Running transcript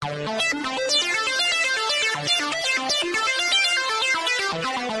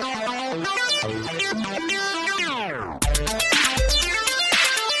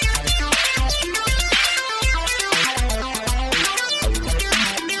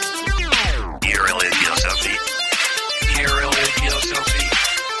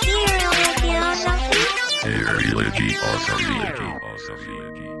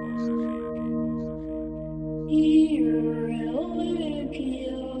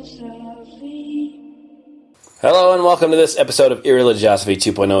Hello and welcome to this episode of Irreligiosity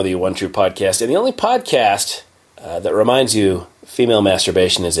 2.0, the One True Podcast, and the only podcast that reminds you female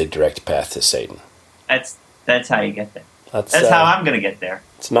masturbation is a direct path to Satan. That's how you get there. That's how I'm going to get there.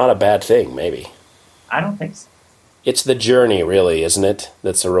 It's not a bad thing, maybe. I don't think so. It's the journey, really, isn't it?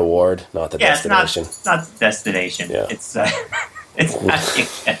 That's a reward, not the destination. It's not the destination. Yeah. It's how you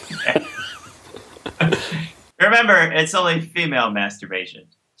get there. Remember, it's only female masturbation.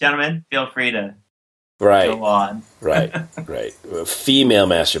 Gentlemen, feel free to go on. Right. Female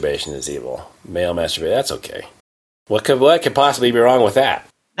masturbation is evil. Male masturbation, that's okay. What could possibly be wrong with that?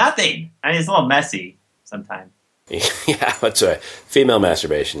 Nothing. I mean, it's a little messy sometimes. Yeah, that's right. Female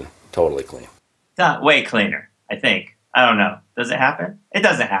masturbation, totally clean. It's not way cleaner, I think. I don't know. Does it happen? It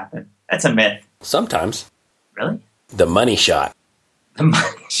doesn't happen. That's a myth. Sometimes. Really? The money shot. The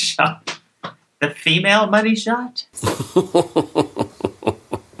money shot. The female money shot?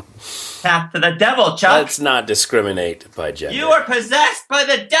 Path to the devil, Chuck. Let's not discriminate by gender. You are possessed by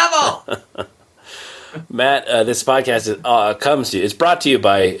the devil. Matt, this podcast comes to you. It's brought to you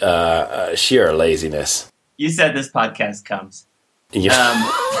by sheer laziness. You said this podcast comes.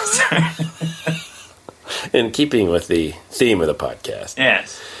 Yeah. In keeping with the theme of the podcast.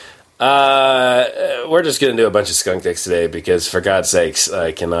 Yes. We're just going to do a bunch of skunk dicks today because, for God's sakes,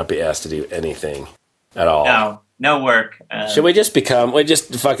 I cannot be asked to do anything at all. No work. Should we just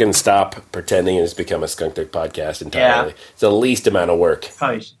fucking stop pretending and just become a skunk dick podcast entirely? Yeah. It's the least amount of work.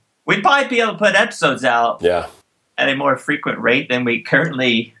 We'd probably be able to put episodes out at a more frequent rate than we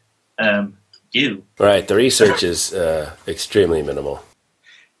currently do. Right. The research is extremely minimal.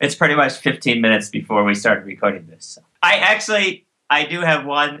 It's pretty much 15 minutes before we started recording this. I do have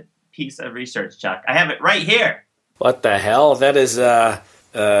one piece of research, Chuck. I have it right here. What the hell? That is the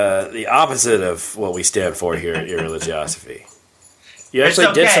opposite of what we stand for here at Irreligiosity. You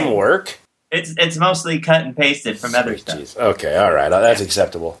actually did some work? It's mostly cut and pasted from other stuff. Okay, all right. That's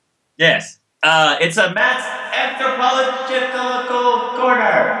acceptable. Yes. It's a Matt's Anthropological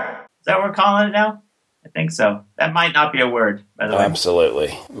Corner. Is that what we're calling it now? I think so. That might not be a word, by the way.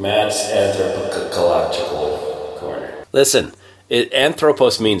 Absolutely. Matt's Anthropological Corner. Listen,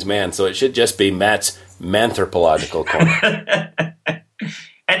 anthropos means man, so it should just be Matt's Manthropological Corner.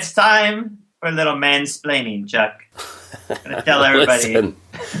 It's time for a little mansplaining, Chuck. I'm going to tell everybody. Listen,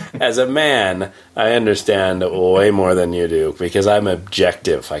 as a man, I understand way more than you do because I'm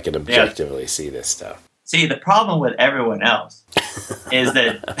objective. I can objectively see this stuff. See, the problem with everyone else is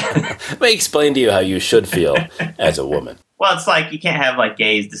that... Let me explain to you how you should feel as a woman. Well, it's like you can't have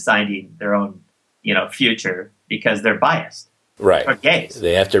gays deciding their own, future because they're biased. Right. Or gays.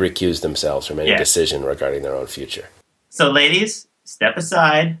 They have to recuse themselves from any decision regarding their own future. So, ladies, step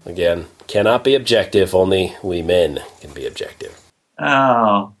aside. Again, cannot be objective. Only we men can be objective.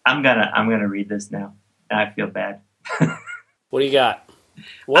 Oh, I'm gonna read this now. I feel bad. What do you got?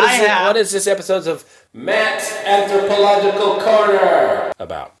 What is this episode of Matt's Anthropological Corner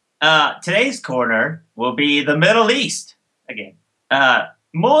about? Today's corner will be the Middle East again.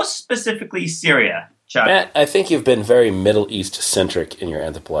 Most specifically, Syria. Chuck. Matt, I think you've been very Middle East centric in your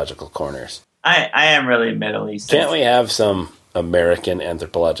anthropological corners. I am really Middle East. Can't we have some American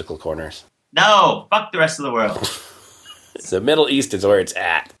anthropological corners? No, fuck the rest of the world. The Middle East is where it's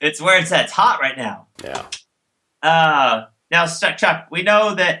at. It's where it's at. It's hot right now. Yeah. Now, Chuck, we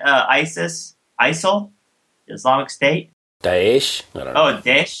know that ISIL, Islamic State. Daesh? I don't know. Oh,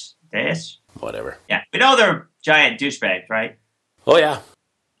 Daesh? Whatever. Yeah. We know they're giant douchebags, right? Oh, yeah.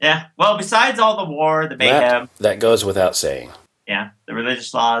 Yeah. Well, besides all the war, the mayhem. That goes without saying. Yeah. The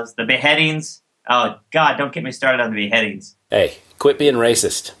religious laws, the beheadings. Oh, God, don't get me started on the beheadings. Hey, quit being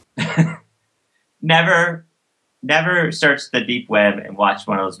racist. Never search the deep web and watch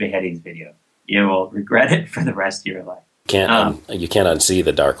one of those beheadings videos. You will regret it for the rest of your life. You can't unsee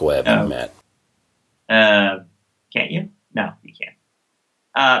the dark web, Matt. Can't you? No, you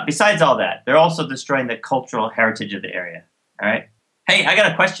can't. Besides all that, they're also destroying the cultural heritage of the area. All right? Hey, I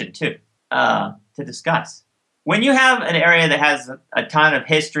got a question, too, to discuss. When you have an area that has a ton of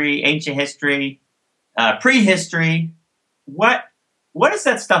history, ancient history, prehistory, what does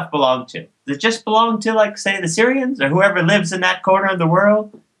that stuff belong to? Does it just belong to, say, the Syrians or whoever lives in that corner of the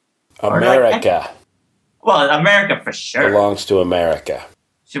world? America. Well, America for sure. Belongs to America.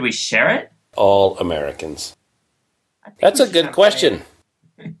 Should we share it? All Americans. That's a good question.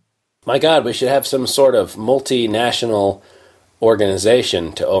 My God, we should have some sort of multinational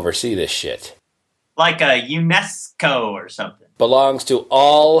organization to oversee this shit. Like a UNESCO or something. Belongs to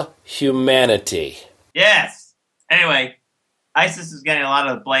all humanity. Yes. Anyway, ISIS is getting a lot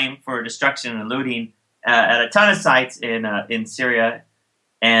of blame for destruction and looting at a ton of sites in Syria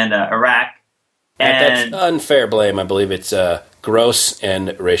and Iraq. And that's unfair blame. I believe it's gross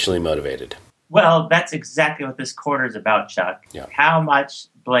and racially motivated. Well, that's exactly what this quarter is about, Chuck. Yeah. How much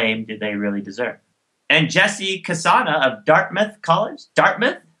blame did they really deserve? And Jesse Kasana of Dartmouth College,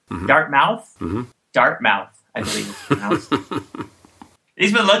 Dartmouth, Dartmouth, I believe it's pronounced.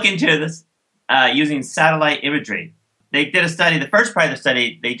 He's been looking into this using satellite imagery. They did a study. The first part of the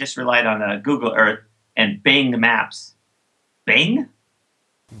study, they just relied on Google Earth and Bing Maps. Bing?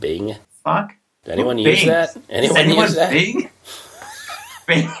 Fuck. Did anyone use that? Anyone use that? Bing?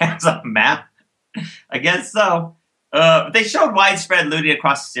 Bing has a map? I guess so. They showed widespread looting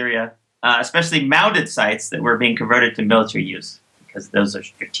across Syria, especially mounted sites that were being converted to military use because those are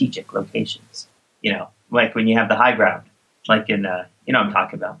strategic locations. You know, like when you have the high ground, like in, you know what I'm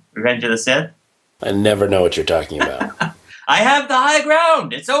talking about, Revenge of the Sith. I never know what you're talking about. I have the high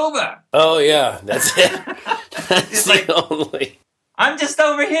ground. It's over. Oh, yeah. That's it. That's the only. I'm just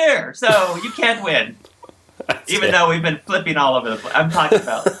over here, so you can't win. Even though we've been flipping all over the place. I'm talking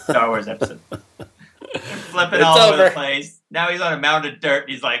about Star Wars episode. Flipping all over the place. Now he's on a mound of dirt.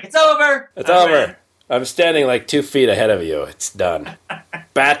 He's like, it's over. It's over. I'm standing like 2 feet ahead of you. It's done.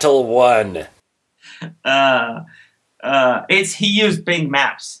 Battle won. He used Bing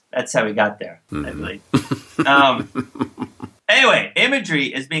Maps. That's how he got there, I believe. Anyway,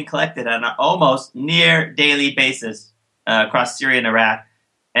 imagery is being collected on an almost near daily basis across Syria and Iraq.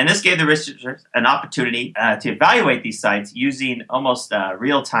 And this gave the researchers an opportunity to evaluate these sites using almost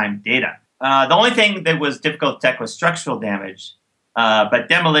real-time data. The only thing that was difficult to detect was structural damage, but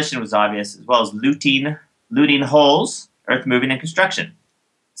demolition was obvious, as well as looting holes, earth moving, and construction.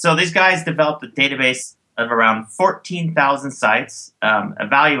 So these guys developed a database of around 14,000 sites,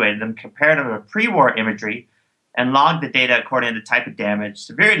 evaluated them, compared them with pre-war imagery, and logged the data according to type of damage,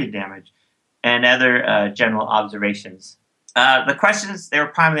 severity of damage, and other general observations. The questions they were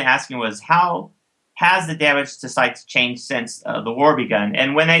primarily asking was, how has the damage to sites changed since the war begun?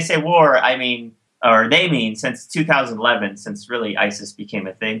 And when they say war, they mean since 2011, since really ISIS became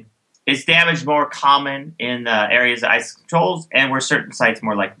a thing. Is damage more common in areas that ISIS controls, and were certain sites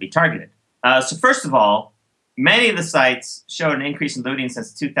more likely to be targeted? So first of all, many of the sites showed an increase in looting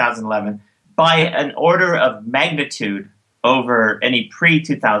since 2011 by an order of magnitude over any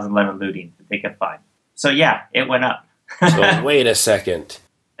pre-2011 looting that they could find. So yeah, it went up. So wait a second.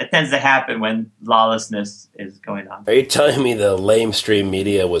 It tends to happen when lawlessness is going on. Are you telling me the lamestream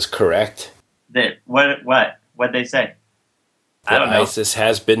media was correct? That what'd they say? I don't know. ISIS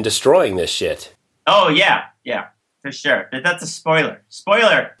has been destroying this shit. Oh yeah, for sure. That's a spoiler.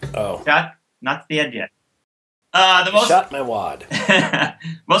 Spoiler. Oh, Chuck, not to the end yet. Shot my wad.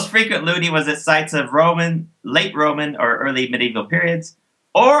 Most frequent looting was at sites of late Roman or early medieval periods,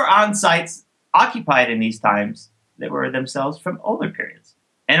 or on sites occupied in these times that were themselves from older periods.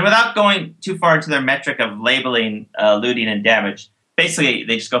 And without going too far into their metric of labeling looting and damage, basically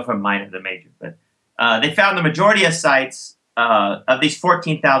they just go from minor to major. But they found the majority of sites, of these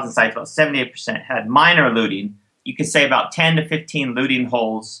 14,000 sites, about 78% had minor looting. You could say about 10 to 15 looting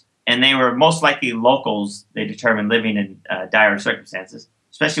holes, and they were most likely locals, they determined, living in dire circumstances.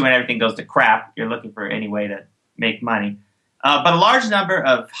 Especially when everything goes to crap, you're looking for any way to make money. But a large number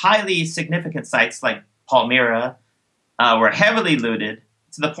of highly significant sites like Palmyra were heavily looted,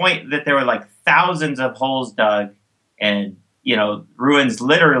 to the point that there were like thousands of holes dug and, ruins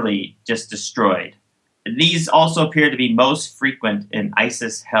literally just destroyed. These also appear to be most frequent in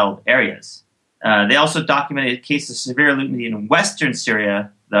ISIS-held areas. They also documented cases of severe looting in western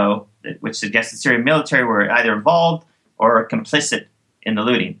Syria, though, which suggests the Syrian military were either involved or complicit in the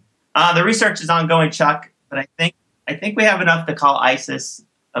looting. The research is ongoing, Chuck, but I think we have enough to call ISIS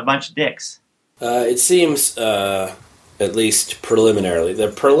a bunch of dicks. It seems, at least preliminarily, the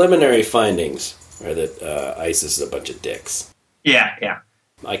preliminary findings are that ISIS is a bunch of dicks. Yeah.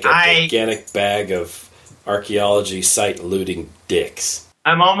 Like a gigantic bag of archaeology site looting dicks.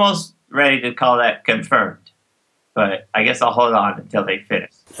 I'm almost ready to call that confirmed, but I guess I'll hold on until they finish.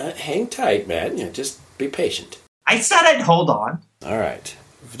 Hang tight, man. Just be patient. I said I'd hold on. All right.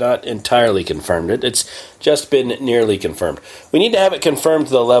 We've not entirely confirmed it. It's just been nearly confirmed. We need to have it confirmed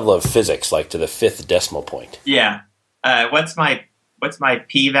to the level of physics, like to the 5th decimal point. Yeah. What's my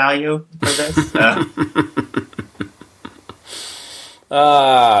p-value for this?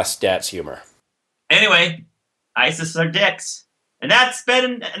 Stats humor. Anyway, ISIS are dicks. And that's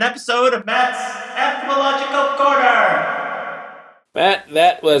been an episode of Matt's Anthropological Corner. Matt,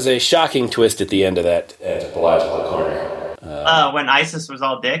 that was a shocking twist at the end of that Anthropological Corner. When ISIS was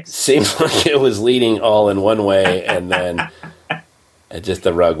all dicks? Seems like it was leading all in one way, and then just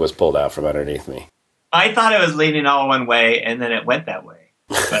the rug was pulled out from underneath me. I thought it was leaning all one way, and then it went that way.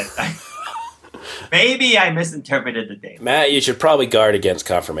 But maybe I misinterpreted the data. Matt, you should probably guard against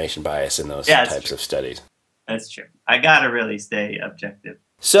confirmation bias in those types of studies. That's true. I gotta really stay objective.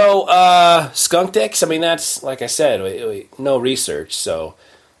 So, skunk dicks, I mean, that's, like I said, no research, so...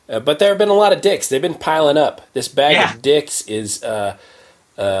 but there have been a lot of dicks. They've been piling up. This bag of dicks is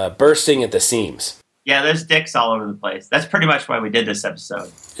bursting at the seams. Yeah, there's dicks all over the place. That's pretty much why we did this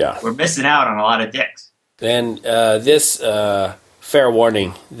episode. Yeah. We're missing out on a lot of dicks. And this, fair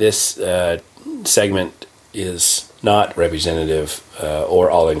warning, this segment is not representative or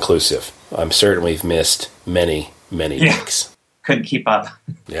all-inclusive. I'm certain we've missed many dicks. Couldn't keep up.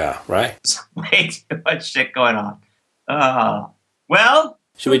 Yeah, right? Way too much shit going on. Well...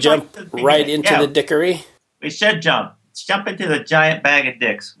 Should we jump right into the dickery? We should jump. Let's jump into the giant bag of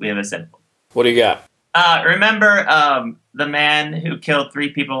dicks we have assembled. What do you got? Remember the man who killed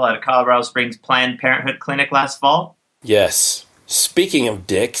 3 people at a Colorado Springs Planned Parenthood clinic last fall? Yes. Speaking of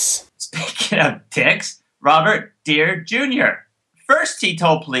dicks, Robert Deere Jr. First, he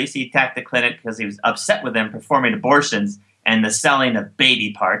told police he attacked the clinic because he was upset with them performing abortions and the selling of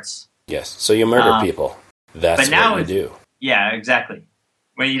baby parts. Yes. So you murder people. That's what you do. Yeah, exactly.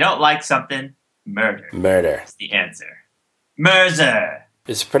 When you don't like something, murder. Murder. That's the answer. Murder.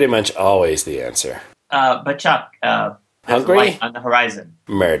 It's pretty much always the answer. But Chuck, there's hungry? a light on the horizon.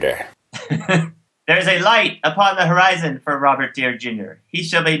 Murder. There's a light upon the horizon for Robert Deere Jr. He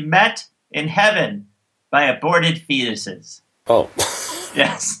shall be met in heaven by aborted fetuses. Oh.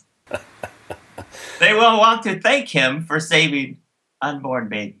 Yes. They will want to thank him for saving unborn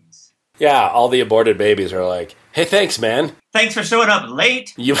babies. Yeah, all the aborted babies are like, hey, thanks, man. Thanks for showing up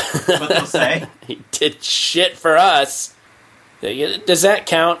late, what they'll say. He did shit for us. Does that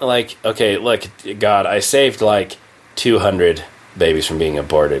count? Like, okay, look, God, I saved like 200 babies from being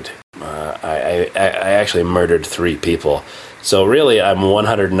aborted. I actually murdered 3 people. So really, I'm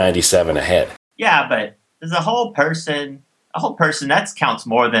 197 ahead. Yeah, but there's a whole person, that counts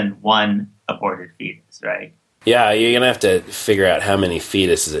more than 1 aborted fetus, right? Yeah, you're going to have to figure out how many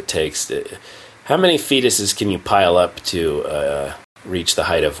fetuses it takes. How many fetuses can you pile up to reach the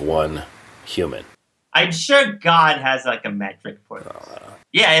height of 1 human? I'm sure God has like a metric for this.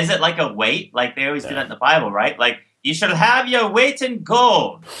 Yeah, is it like a weight? Like they always do that in the Bible, right? Like, you shall have your weight in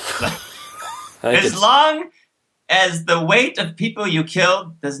gold. As long as the weight of people you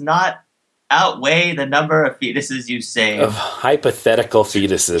killed does not outweigh the number of fetuses you saved. Of hypothetical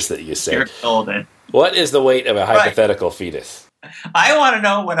fetuses that you saved. You're golden. What is the weight of a hypothetical fetus? I want to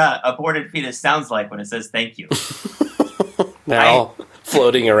know what an aborted fetus sounds like when it says thank you. They're all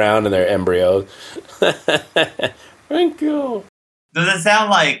floating around in their embryos. Thank you. Does it sound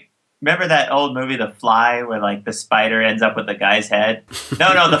like, remember that old movie, The Fly, where like the spider ends up with the guy's head?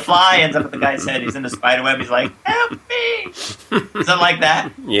 No, the fly ends up with the guy's head. He's in the spider web. He's like, help me. Something like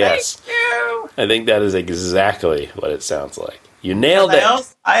that? Yes. Thank you. I think that is exactly what it sounds like. You nailed it.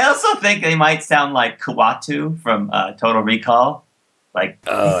 I also think they might sound like Kuatu from Total Recall. Like,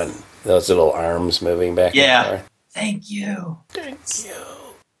 and those little arms moving back and forth. Thank you. Thank you.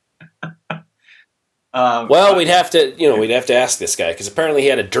 Well, we'd have to ask this guy, because apparently he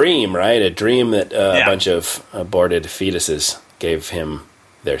had a dream, right? A dream that a bunch of aborted fetuses gave him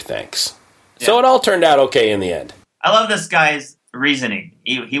their thanks. Yeah. So it all turned out okay in the end. I love this guy's reasoning.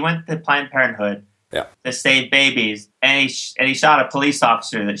 He went to Planned Parenthood to save babies, and he shot a police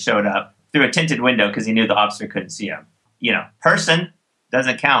officer that showed up through a tinted window because he knew the officer couldn't see him. Person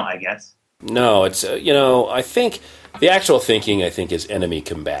doesn't count, I guess. No, it's, I think the actual thinking, is enemy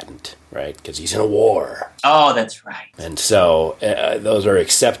combatant, right? Because he's in a war. Oh, that's right. And so those are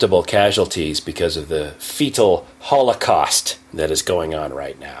acceptable casualties because of the fetal holocaust that is going on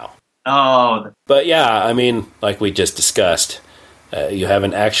right now. Oh. But yeah, I mean, like we just discussed, you have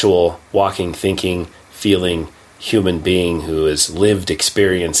an actual walking, thinking, feeling human being who has lived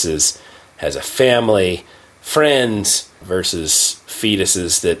experiences, has a family, friends, versus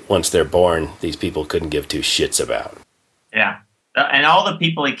fetuses that once they're born, these people couldn't give 2 shits about. Yeah. And all the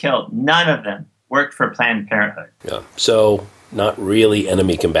people he killed, none of them worked for Planned Parenthood. Yeah. So, not really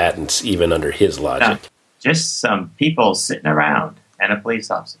enemy combatants, even under his logic. No, just some people sitting around and a police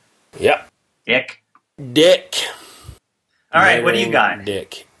officer. Yep. Dick. All right, what do you got?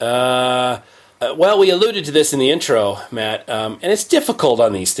 Dick. Well, we alluded to this in the intro, Matt, and it's difficult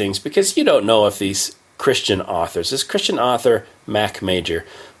on these things because you don't know if these Christian authors, this Christian author, Mac Major,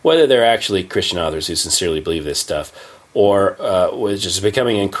 whether they're actually Christian authors who sincerely believe this stuff, or which is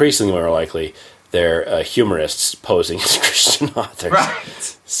becoming increasingly more likely, they're humorists posing as Christian authors.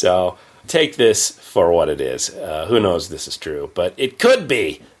 Right. So take this for what it is. Who knows this is true, but it could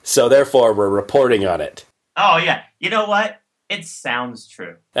be. So therefore, we're reporting on it. Oh, yeah. You know what? It sounds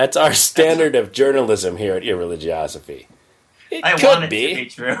true. That's our standard of journalism here at Irreligiosophy. I want it to be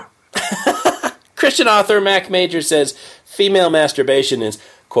true. Christian author Mac Major says female masturbation is,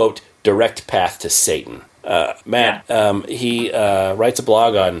 quote, direct path to Satan. Matt, he writes a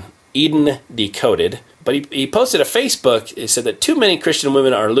blog on Eden Decoded, but he posted a Facebook. He said that too many Christian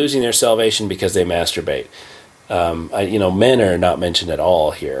women are losing their salvation because they masturbate. Men are not mentioned at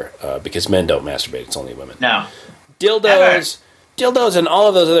all here because men don't masturbate. It's only women. No. Dildos and all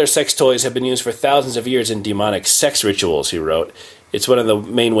of those other sex toys have been used for thousands of years in demonic sex rituals, he wrote. It's one of the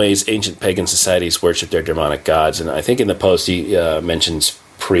main ways ancient pagan societies worship their demonic gods. And I think in the post he mentions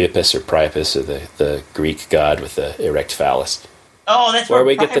Priapus, or the Greek god with the erect phallus. Oh, that's where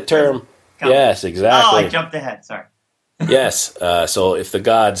we get the term. Yes, exactly. Oh, I jumped ahead. Sorry. Yes. So if the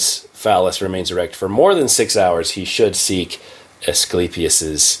god's phallus remains erect for more than 6 hours, he should seek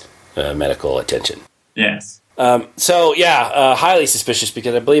Asclepius's medical attention. Yes. Highly suspicious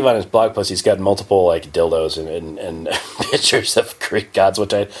because I believe on his blog post he's got multiple dildos and pictures of Greek gods,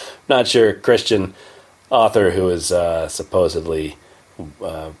 which I'm not sure Christian author who is supposedly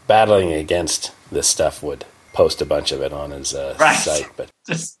battling against this stuff would post a bunch of it on his site. But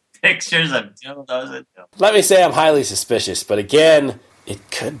just pictures of dildos and dildos. Let me say I'm highly suspicious, but again,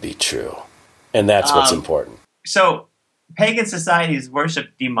 it could be true, and that's what's important. So pagan societies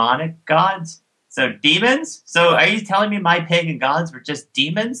worship demonic gods. So demons? So are you telling me my pagan gods were just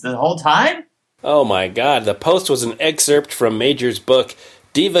demons the whole time? Oh my god, the post was an excerpt from Major's book,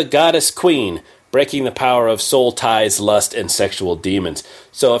 Diva Goddess Queen, Breaking the Power of Soul Ties, Lust, and Sexual Demons.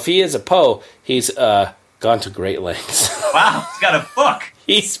 So if he is a Poe, he's gone to great lengths. Wow, he's got a book.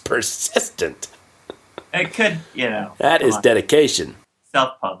 He's persistent. It could, That is dedication.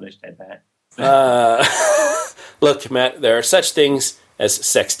 Self-published, I bet. Look, Matt, there are such things as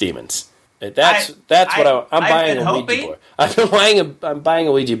sex demons. That's what I'm buying a Ouija board. I'm buying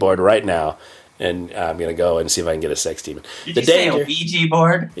a Ouija board right now, and I'm going to go and see if I can get a sex demon. Did you say a Ouija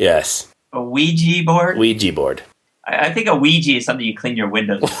board? Yes. A Ouija board? Ouija board. I think a Ouija is something you clean your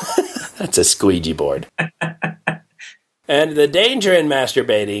windows with. That's a squeegee board. And the danger in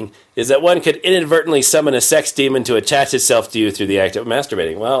masturbating is that one could inadvertently summon a sex demon to attach itself to you through the act of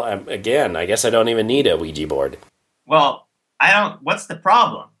masturbating. Well, I guess I don't even need a Ouija board. Well, what's the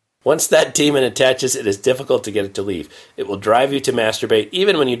problem? Once that demon attaches, it is difficult to get it to leave. It will drive you to masturbate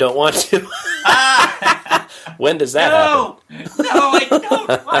even when you don't want to. When does that happen? No, I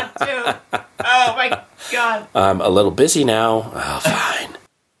don't want to. Oh, my God. I'm a little busy now. Oh, fine.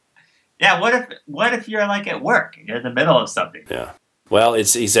 Yeah, what if you're at work? You're in the middle of something. Yeah. Well,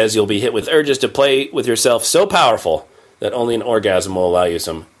 he says you'll be hit with urges to play with yourself so powerful that only an orgasm will allow you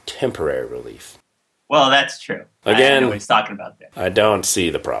some temporary relief. Well, that's true. Again, I know what he's talking about there. I don't see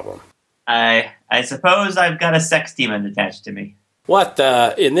the problem. I suppose I've got a sex demon attached to me.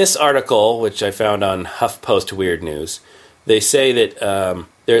 In this article, which I found on HuffPost Weird News, they say that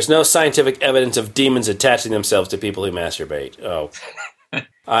there's no scientific evidence of demons attaching themselves to people who masturbate. Oh.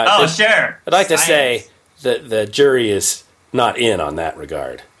 Sure. I'd like to say that the jury is not in on that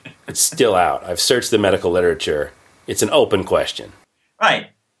regard. It's still out. I've searched the medical literature. It's an open question. Right.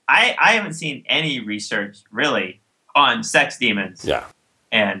 I haven't seen any research, really, on sex demons. Yeah.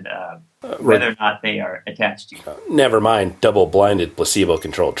 And whether or not they are attached to you. Never mind double-blinded,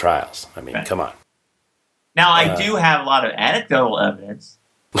 placebo-controlled trials. I mean, Come on. Now, I do have a lot of anecdotal evidence.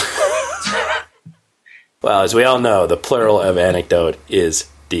 Well, as we all know, the plural of anecdote is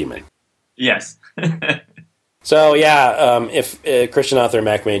demon. Yes. So, if Christian author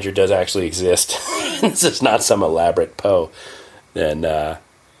Mac Major does actually exist, this is not some elaborate Poe, then,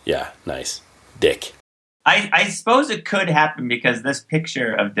 nice. Dick. I suppose it could happen because this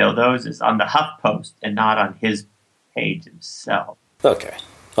picture of dildos is on the HuffPost and not on his page himself. Okay.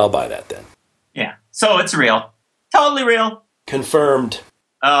 I'll buy that then. Yeah. So it's real. Totally real. Confirmed.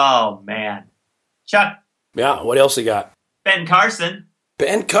 Oh, man. Chuck. Yeah, what else you got? Ben Carson.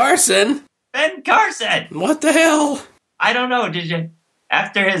 Ben Carson? Ben Carson! What the hell? I don't know. Did you...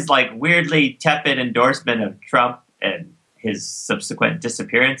 After his, weirdly tepid endorsement of Trump and his subsequent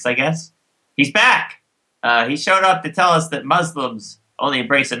disappearance, I guess, he's back. He showed up to tell us that Muslims only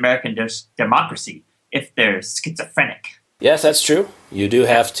embrace American democracy if they're schizophrenic. Yes, that's true. You do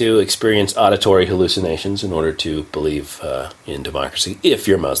have to experience auditory hallucinations in order to believe in democracy, if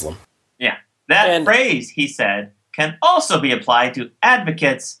you're Muslim. Yeah. That phrase, he said, can also be applied to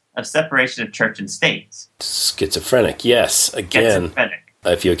advocates of separation of church and state. Schizophrenic, yes. Again, schizophrenic.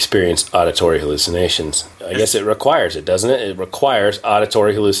 if you experience auditory hallucinations. I guess it requires it, doesn't it? It requires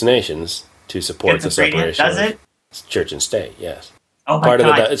auditory hallucinations to support the separation does it? of church and state, yes. Oh my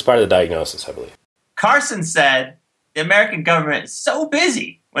God. It's part of the diagnosis, I believe. Carson said the American government is so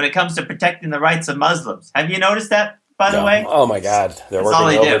busy when it comes to protecting the rights of Muslims. Have you noticed that, by the way? Oh my God. They're That's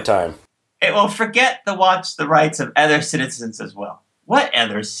working overtime. It will forget to watch the rights of other citizens as well. What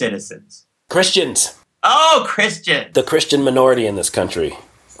other citizens? Christians. Oh, Christians. The Christian minority in this country.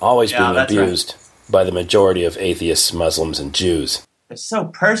 Always being abused by the majority of atheists, Muslims, and Jews. They're so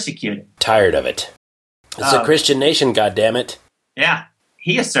persecuted. Tired of it. It's a Christian nation, goddammit. Yeah.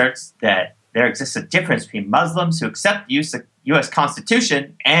 He asserts that there exists a difference between Muslims who accept the U.S.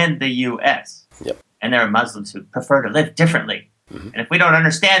 Constitution and the U.S. Yep. And there are Muslims who prefer to live differently. Mm-hmm. And if we don't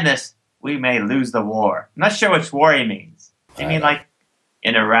understand this, we may lose the war. I'm not sure which war he means. Does he mean like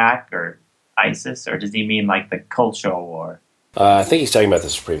in Iraq or ISIS, or does he mean like the cultural war? I think he's talking about the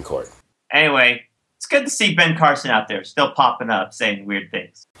Supreme Court. Anyway, it's good to see Ben Carson out there still popping up saying weird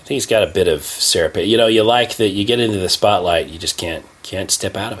things. I think he's got a bit of Sarah Palin. You know, you like that you get into the spotlight, you just can't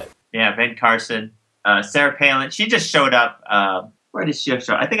step out of it. Yeah, Ben Carson. Sarah Palin, she just showed up. Where did she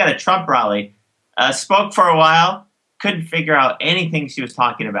show up? I think at a Trump rally. Spoke for a while. Couldn't figure out anything she was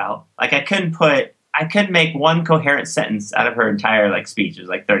talking about. Like I couldn't make one coherent sentence out of her entire speech. It was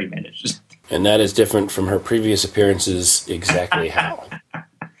like 30 minutes. And that is different from her previous appearances. Exactly how?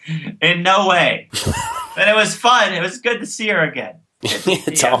 In no way. But it was fun. It was good to see her again.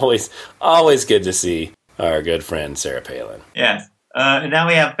 It's always good to see our good friend Sarah Palin. Yes. And now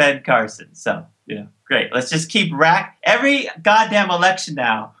we have Ben Carson. So, great. Let's just keep every goddamn election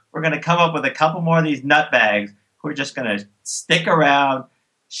now. We're going to come up with a couple more of these nutbags who are just going to stick around,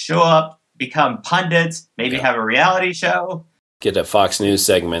 show up, become pundits, maybe have a reality show. Get a Fox News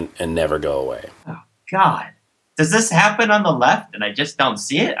segment and never go away. Oh, God. Does this happen on the left and I just don't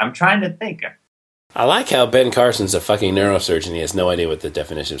see it? I'm trying to think. I like how Ben Carson's a fucking neurosurgeon. He has no idea what the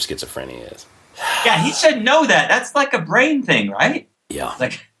definition of schizophrenia is. Yeah, he should know that. That's like a brain thing, right? Yeah.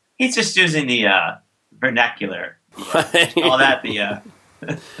 He's just using the vernacular. All that, the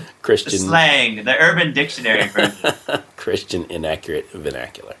Christian the slang, the Urban Dictionary version. Christian inaccurate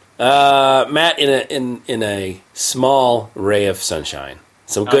vernacular. Matt, in a small ray of sunshine,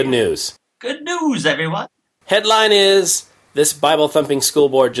 some good news. Good news, everyone. Headline is, this Bible-thumping school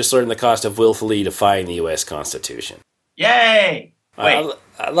board just learned the cost of willfully defying the U.S. Constitution. Yay! Wait.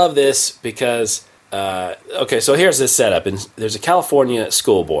 I love this because, so here's this setup. And there's a California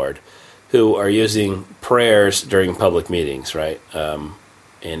school board who are using prayers during public meetings, right?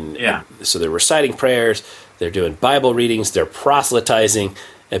 So they're reciting prayers, they're doing Bible readings, they're proselytizing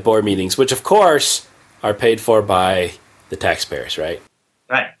at board meetings, which, of course, are paid for by the taxpayers, right?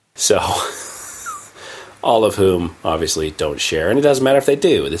 Right. So, all of whom, obviously, don't share. And it doesn't matter if they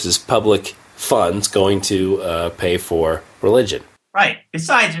do. This is public funds going to pay for religion. Right.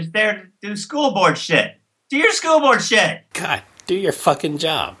 Besides, you're there to do school board shit. Do your school board shit. God, do your fucking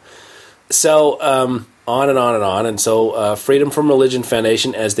job. So, on and on and on. And so Freedom from Religion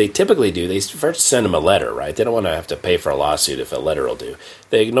Foundation, as they typically do, they first send them a letter, right? They don't want to have to pay for a lawsuit if a letter will do.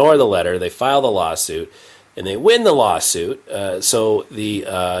 They ignore the letter, they file the lawsuit, and they win the lawsuit. So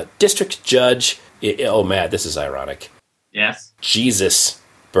the district judge, Matt, this is ironic. Yes? Jesus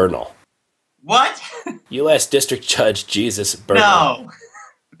Bernal. What? U.S. District Judge Jesus Bernal. No.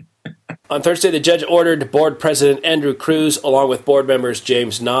 On Thursday, the judge ordered board president Andrew Cruz, along with board members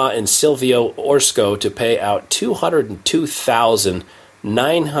James Na and Silvio Orozco, to pay out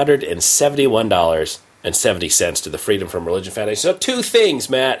 $202,971.70 to the Freedom from Religion Foundation. So two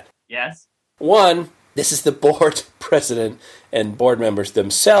things, Matt. Yes? One, this is the board president and board members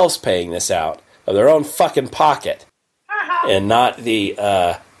themselves paying this out of their own fucking pocket, and not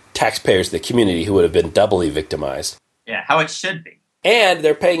the taxpayers of the community who would have been doubly victimized. Yeah, how it should be. And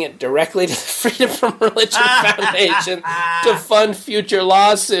they're paying it directly to the Freedom from Religion Foundation to fund future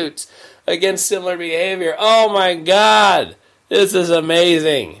lawsuits against similar behavior. Oh my God. This is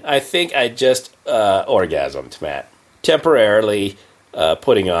amazing. I think I just orgasmed, Matt. Temporarily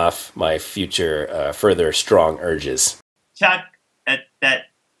putting off my future further strong urges. Chuck,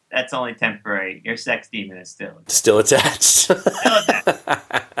 that's only temporary. Your sex demon is still attached. Still attached.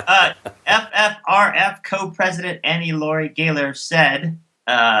 FFRF co-president Annie Laurie Gaylor said,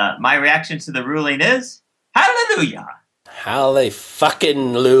 my reaction to the ruling is, hallelujah.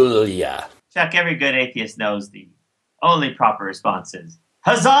 Hallelujah. Chuck, every good atheist knows the only proper response is,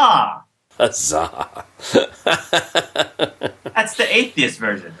 huzzah. Huzzah. That's the atheist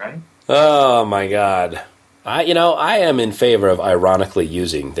version, right? Oh my God. I am in favor of ironically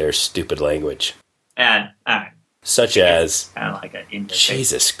using their stupid language. And, all right. Such as, kind of like an in your face.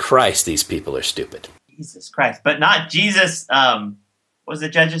 Jesus Christ, these people are stupid. Jesus Christ. But not Jesus, what was the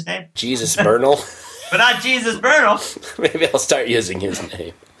judge's name? Jesus Bernal. But not Jesus Bernal. Maybe I'll start using his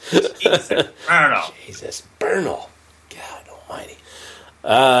name. Jesus Bernal. Jesus Bernal. God almighty.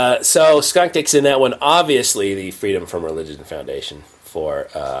 So Skunk Dick's in that one. Obviously, the Freedom from Religion Foundation for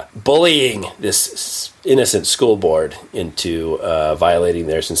bullying this innocent school board into violating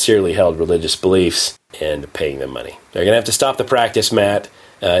their sincerely held religious beliefs and paying them money. They're going to have to stop the practice, Matt,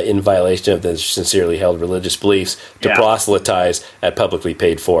 in violation of their sincerely held religious beliefs to proselytize at publicly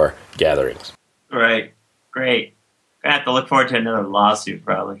paid for gatherings. Right. Great. Gonna have to look forward to another lawsuit,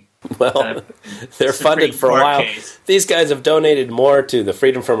 probably. Well, they're funded for a while. Case. These guys have donated more to the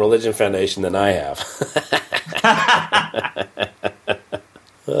Freedom from Religion Foundation than I have.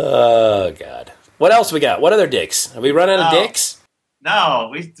 Oh, God. What else we got? What other dicks? Have we run out of dicks?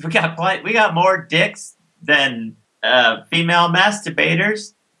 No, we got more dicks than female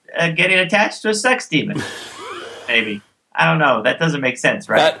masturbators getting attached to a sex demon. Maybe. I don't know. That doesn't make sense,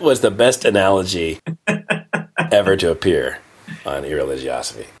 right? That was the best analogy ever to appear on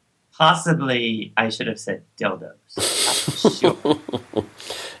Irreligiosity. Possibly, I should have said dildos. Sure.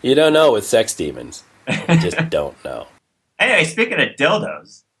 You don't know with sex demons. You just don't know. Anyway, speaking of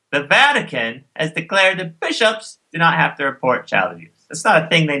dildos, the Vatican has declared that bishops do not have to report child abuse. That's not a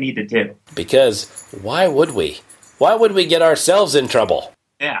thing they need to do. Because why would we? Why would we get ourselves in trouble?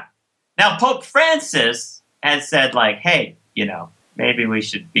 Yeah. Now, Pope Francis has said, like, hey, maybe we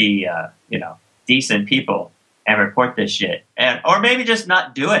should be, decent people and report this shit. Or maybe just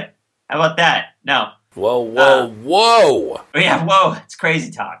not do it. How about that? No. Whoa. Yeah, whoa. It's crazy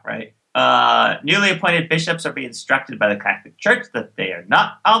talk, right? Newly appointed bishops are being instructed by the Catholic Church that they are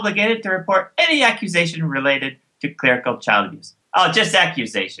not obligated to report any accusation related to clerical child abuse. Oh, just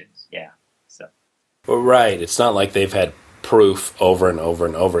accusations. Yeah. So. Well, right. It's not like they've had proof over and over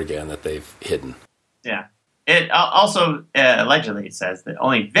and over again that they've hidden. Yeah. It also allegedly it says that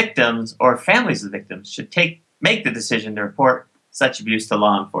only victims or families of victims should make the decision to report such abuse to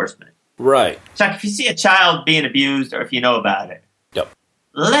law enforcement. Right. Chuck, if you see a child being abused or if you know about it,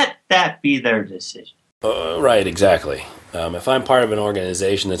 let that be their decision. Right, exactly. If I'm part of an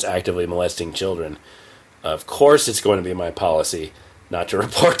organization that's actively molesting children, of course it's going to be my policy not to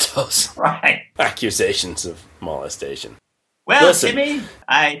report those accusations of molestation. Well, listen, Timmy,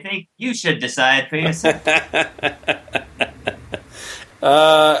 I think you should decide for yourself.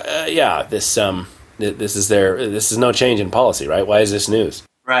 This is no change in policy, right? Why is this news?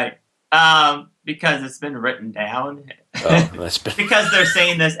 Right. Because it's been written down. Because they're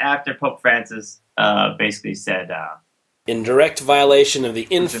saying this after Pope Francis basically said... in direct violation of the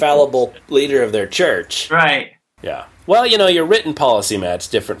infallible leader of their church. Right. Yeah. Well, your written policy, Matt's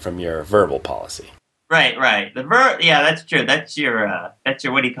different from your verbal policy. Right. Yeah, that's true. That's your,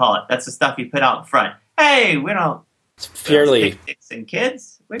 what do you call it? That's the stuff you put out in front. Hey, we don't... It's purely... dicks and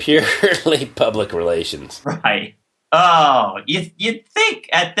kids. Purely public relations. Right. Oh, you'd think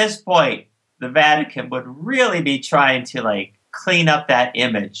at this point the Vatican would really be trying to clean up that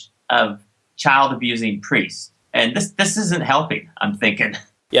image of child abusing priests, and this isn't helping. I'm thinking.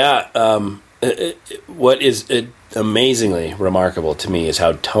 Yeah. What is amazingly remarkable to me is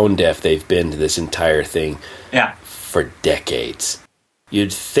how tone deaf they've been to this entire thing. Yeah. For decades.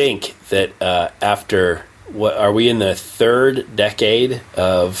 You'd think that after what are we in the third decade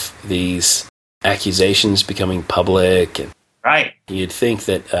of these accusations becoming public, and right? You'd think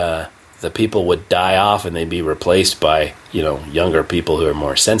that the people would die off and they'd be replaced by younger people who are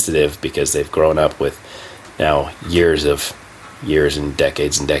more sensitive because they've grown up with now years and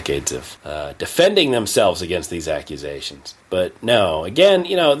decades of defending themselves against these accusations. But no, again,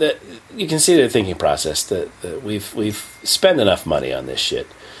 that you can see their thinking process that we've spent enough money on this shit.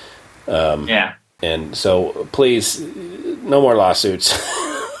 Yeah. And so, please, no more lawsuits.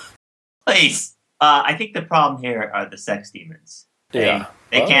 Please. I think the problem here are the sex demons. They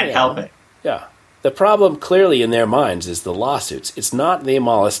can't help it. Yeah. The problem clearly in their minds is the lawsuits. It's not the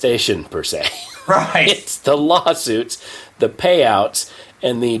molestation per se. Right. It's the lawsuits, the payouts,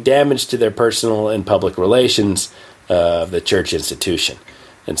 and the damage to their personal and public relations of the church institution.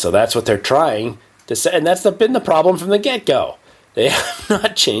 And so that's what they're trying to say. And that's been the problem from the get-go. They have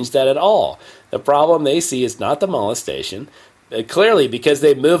not changed that at all. The problem they see is not the molestation, clearly because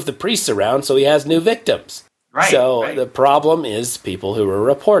they moved the priests around so he has new victims. Right. So the problem is people who are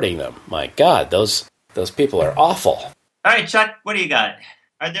reporting them. My God, those people are awful. All right, Chuck, what do you got?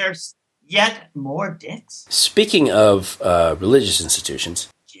 Are there yet more dicks? Speaking of religious institutions,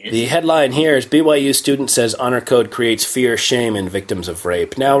 the headline here is BYU student says honor code creates fear, shame in victims of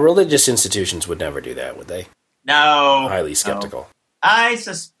rape. Now, religious institutions would never do that, would they? No. Highly skeptical. No. I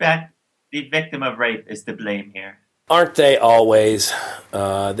suspect the victim of rape is to blame here. Aren't they always?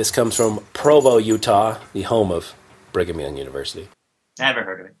 This comes from Provo, Utah, the home of Brigham Young University. Never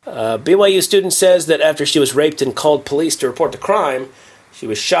heard of it. BYU student says that after she was raped and called police to report the crime, she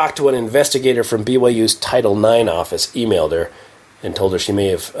was shocked when an investigator from BYU's Title IX office emailed her and told her she may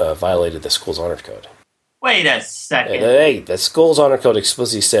have violated the school's honor code. Wait a second. Hey, the school's honor code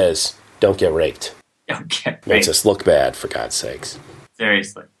explicitly says, don't get raped. Don't get raped. Makes us look bad, for God's sakes.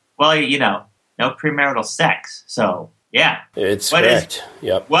 Seriously. Well, no premarital sex, so, yeah. It's correct.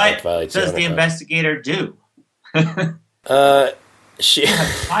 Yep. What does the investigator do? She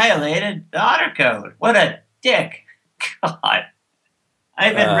violated the honor code. What a dick. God.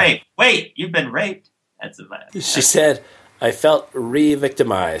 I've been raped. Wait, you've been raped? She said, I felt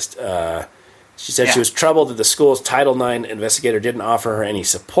re-victimized. She said she was troubled that the school's Title IX investigator didn't offer her any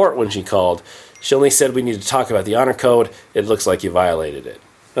support when she called. She only said we need to talk about the honor code. It looks like you violated it.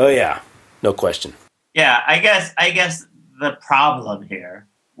 Oh, yeah. No question. Yeah, I guess the problem here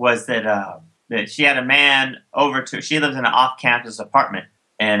was that she had a man over to... She lives in an off-campus apartment,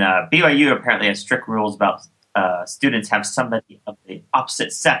 and BYU apparently has strict rules about students have somebody of the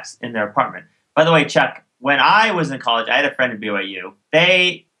opposite sex in their apartment. By the way, Chuck, when I was in college, I had a friend at BYU.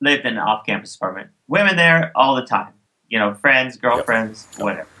 They lived in an off-campus apartment. Women there all the time. Friends, girlfriends,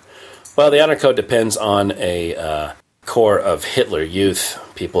 whatever. Well, the honor code depends on a core of Hitler Youth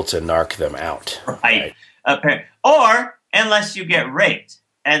people to narc them out. Right. Or unless you get raped.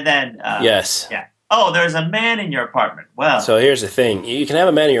 And then... yes. Yeah. Oh, there's a man in your apartment. Well... So here's the thing. You can have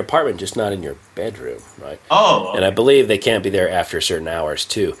a man in your apartment, just not in your bedroom, right? Oh. Okay. And I believe they can't be there after certain hours,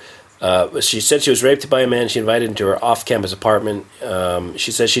 too. She said she was raped by a man she invited into her off-campus apartment.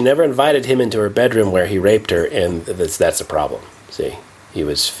 She says she never invited him into her bedroom where he raped her, and that's a problem. See, he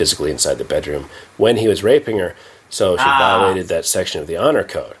was physically inside the bedroom when he was raping her, so she violated that section of the honor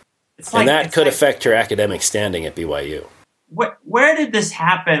code. And that could affect her academic standing at BYU. Where did this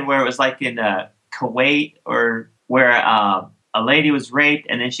happen, where it was like in Kuwait, or where a lady was raped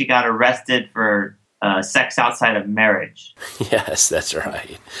and then she got arrested for... sex outside of marriage. Yes, that's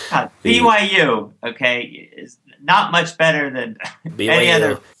right. BYU, okay, is not much better than any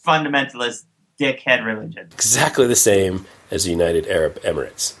other fundamentalist dickhead religion. Exactly the same as the United Arab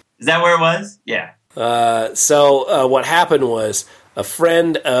Emirates. Is that where it was? Yeah. So what happened was a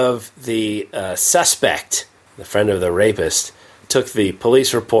friend of the suspect, the friend of the rapist, took the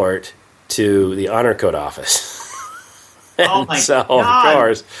police report to the honor code office. Oh my so, God. Of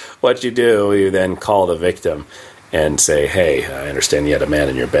course, what you then call the victim and say, hey, I understand you had a man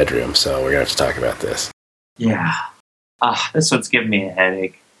in your bedroom, so we're going to have to talk about this. Yeah. This one's giving me a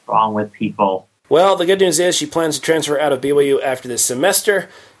headache. Wrong with people. Well, the good news is she plans to transfer out of BYU after this semester.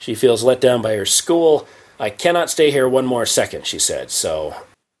 She feels let down by her school. I cannot stay here one more second, she said. So,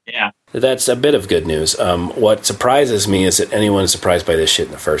 yeah. That's a bit of good news. What surprises me is that anyone is surprised by this shit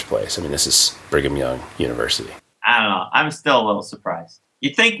in the first place. I mean, this is Brigham Young University. I don't know. I'm still a little surprised.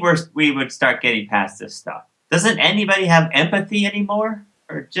 You'd think we would start getting past this stuff. Doesn't anybody have empathy anymore?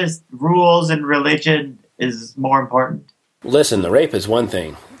 Or just rules and religion is more important? Listen, the rape is one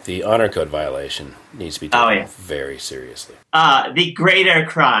thing. The honor code violation needs to be taken very seriously. The greater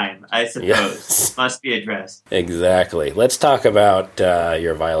crime, I suppose, yes. must be addressed. Exactly. Let's talk about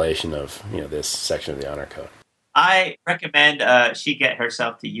your violation of this section of the honor code. I recommend she get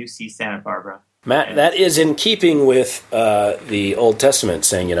herself to UC Santa Barbara. Matt, that is in keeping with the Old Testament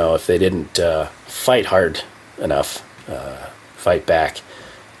saying, if they didn't fight hard enough, fight back,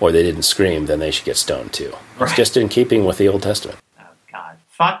 or they didn't scream, then they should get stoned too. Right. It's just in keeping with the Old Testament. Oh, God.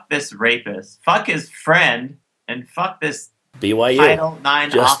 Fuck this rapist. Fuck his friend. And fuck this BYU. Title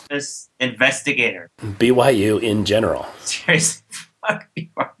IX office investigator. BYU in general. Seriously. Fuck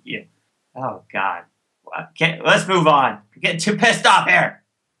BYU. Oh, God. Okay, let's move on. I'm getting too pissed off here.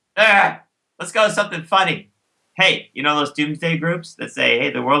 Let's go with something funny. Hey, you know those doomsday groups that say,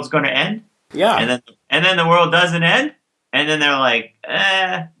 hey, the world's going to end? Yeah. And then the world doesn't end? And then they're like,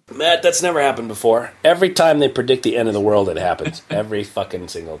 Matt, that's never happened before. Every time they predict the end of the world, it happens. Every fucking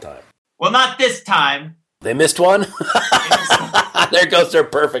single time. Well, not this time. They missed one? There goes their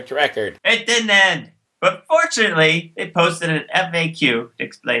perfect record. It didn't end. But fortunately, they posted an FAQ to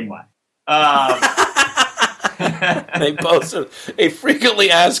explain why. They posted a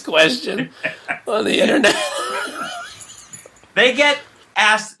frequently asked question on the internet. They get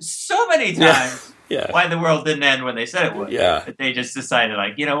asked so many times why the world didn't end when they said it would. Yeah. That they just decided,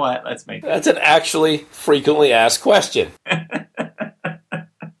 like, you know what? Let's make it. That's an actually frequently asked question.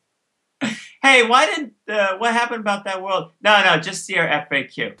 Hey, why didn't what happened about that world? No, just see our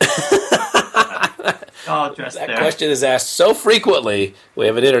FAQ. all dressed That there. question is asked so frequently, we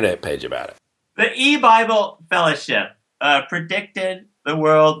have an internet page about it. The E-Bible Fellowship predicted the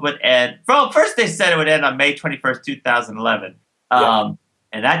world would end. Well, first they said it would end on May 21st, 2011. And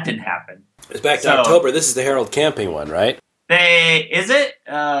that didn't happen. It's back to October. This is the Harold Camping one, right? Is it?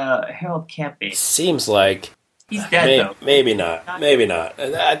 Harold Camping. Seems like... He's dead, though. Maybe not. Maybe not.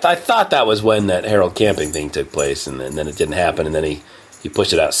 I thought that was when that Harold Camping thing took place, and then it didn't happen, and then he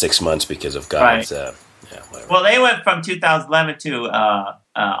pushed it out 6 months because of God's... Right. Whatever. Well, they went from 2011 to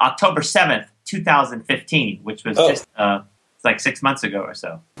October 7th, 2015, which was just it's like 6 months ago or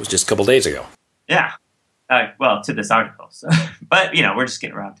so. It was just a couple days ago. Yeah. Well, to this article. So. But, we're just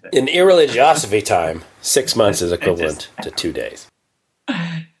getting around to it. In irreligiosity time, 6 months is equivalent to 2 days.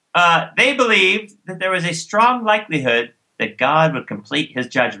 They believed that there was a strong likelihood that God would complete his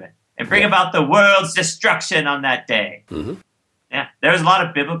judgment and bring about the world's destruction on that day. Mm-hmm. Yeah, there was a lot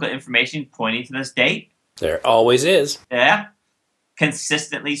of biblical information pointing to this date. There always is. Yeah.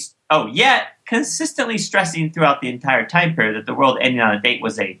 Consistently stressing throughout the entire time period that the world ending on a date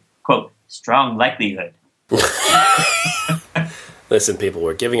was a, quote, strong likelihood. Listen, people,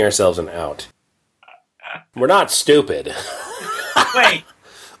 we're giving ourselves an out. We're not stupid. Wait.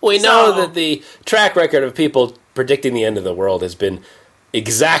 We know that the track record of people predicting the end of the world has been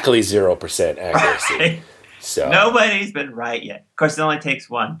exactly 0% accuracy. Right. So nobody's been right yet. Of course, it only takes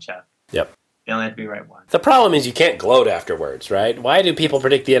one, Chuck. Yep. You only have to be right once. The problem is you can't gloat afterwards, right? Why do people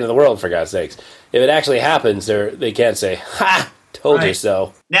predict the end of the world, for God's sakes? If it actually happens, they can't say, ha, told you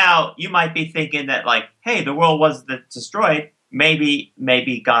so. Now, you might be thinking that, like, hey, the world was destroyed.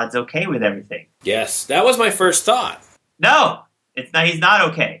 Maybe God's okay with everything. Yes, that was my first thought. No, he's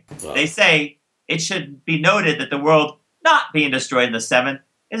not okay. Well, they say it should be noted that the world not being destroyed in the seventh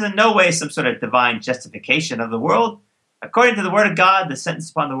is in no way some sort of divine justification of the world. According to the word of God, the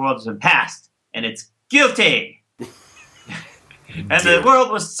sentence upon the world has been passed, and it's guilty. And the world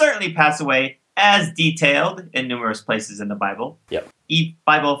will certainly pass away, as detailed in numerous places in the Bible. Yep.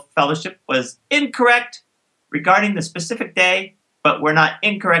 E-Bible Fellowship was incorrect regarding the specific day, but we're not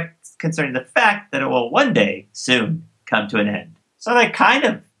incorrect concerning the fact that it will one day soon come to an end. So they're kind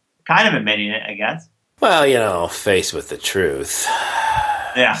of admitting it, I guess. Well, faced with the truth.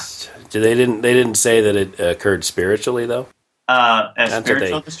 Yeah. They didn't say that it occurred spiritually, though?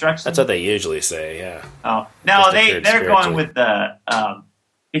 Spiritual destruction? That's what they usually say, yeah. Oh. No, they're going with the...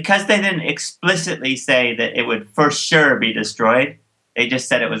 because they didn't explicitly say that it would for sure be destroyed, they just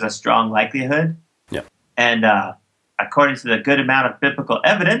said it was a strong likelihood. Yeah. And according to the good amount of biblical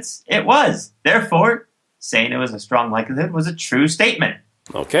evidence, it was. Therefore, saying it was a strong likelihood was a true statement.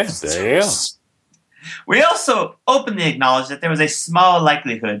 Okay, there you go. We also openly acknowledge that there was a small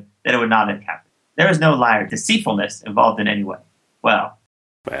likelihood that it would not have happened. There is no lie or deceitfulness involved in any way. Well.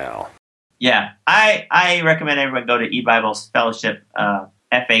 Yeah, I recommend everyone go to E-Bible's Fellowship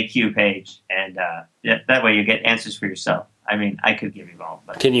FAQ page, and that way you get answers for yourself. I mean, I could give you all.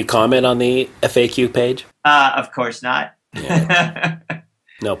 But can you comment on the FAQ page? Of course not. Yeah.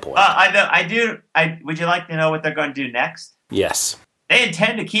 No point. I do. Would you like to know what they're going to do next? Yes. They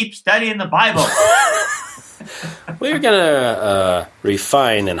intend to keep studying the Bible. We're going to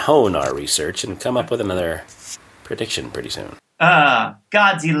refine and hone our research and come up with another prediction pretty soon.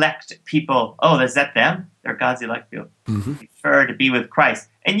 God's elect people. Oh, is that them? They're God's elect people. Mm-hmm. Prefer to be with Christ.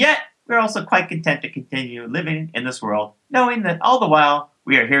 And yet, we're also quite content to continue living in this world, knowing that all the while,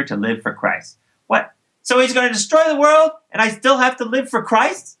 we are here to live for Christ. What? So he's going to destroy the world, and I still have to live for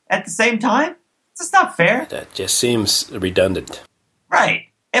Christ at the same time? That's not fair. That just seems redundant. Right.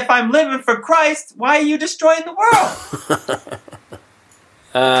 If I'm living for Christ, why are you destroying the world?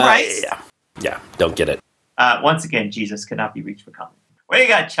 Christ? Yeah, don't get it. Once again, Jesus cannot be reached for comment. What do you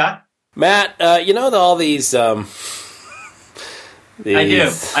got, Chuck? Matt, all these... I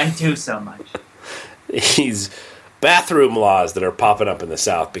do so much. These bathroom laws that are popping up in the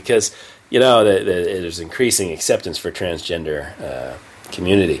South because, there's increasing acceptance for transgender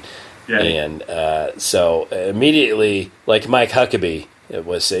community. Yeah. And so immediately, like Mike Huckabee, it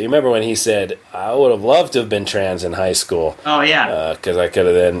was. You remember when he said, "I would have loved to have been trans in high school." Oh yeah, because I could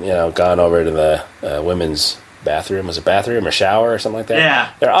have then gone over to the women's bathroom. Was it bathroom or shower or something like that?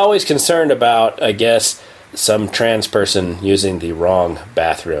 Yeah. They're always concerned about, I guess, some trans person using the wrong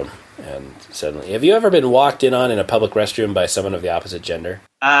bathroom. And suddenly, have you ever been walked in on in a public restroom by someone of the opposite gender?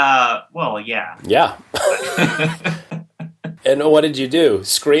 Well, yeah. Yeah. And what did you do?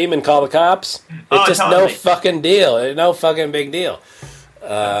 Scream and call the cops? It's just totally. No fucking deal. No fucking big deal.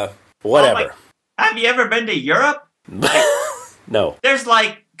 Whatever. Have you ever been to Europe? No. There's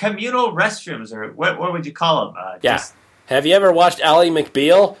like communal restrooms, or what would you call them? Yeah. Have you ever watched Ally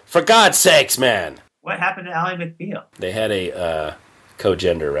McBeal? For God's sakes, man! What happened to Ally McBeal? They had a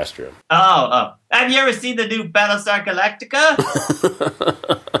co-gender restroom. Oh. Have you ever seen the new Battlestar Galactica?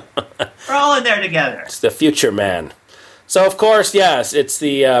 We're all in there together. It's the future man. So, of course, yes, it's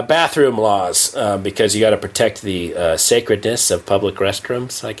the bathroom laws, because you got to protect the sacredness of public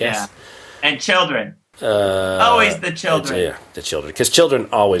restrooms, I guess. Yeah. And children. Always the children. Yeah, the children. Because children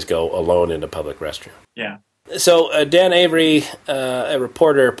always go alone in a public restroom. Yeah. So, Dan Avery, a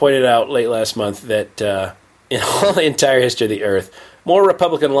reporter, pointed out late last month that in all the entire history of the Earth, more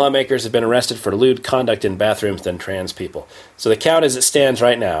Republican lawmakers have been arrested for lewd conduct in bathrooms than trans people. So the count as it stands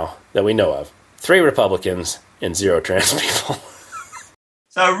right now, that we know of, 3 Republicans and 0 trans people.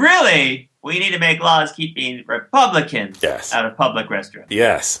 So really, we need to make laws keeping Republicans Yes. out of public restrooms.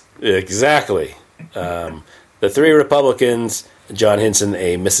 Yes, exactly. The 3 Republicans, John Hinson,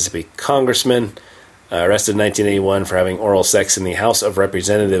 a Mississippi congressman, arrested in 1981 for having oral sex in the House of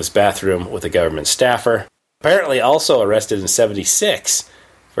Representatives bathroom with a government staffer. Apparently also arrested in 76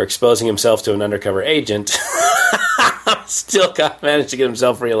 for exposing himself to an undercover agent. Still managed to get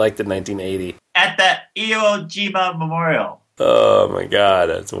himself reelected in 1980. At the Iwo Jima Memorial. Oh my God,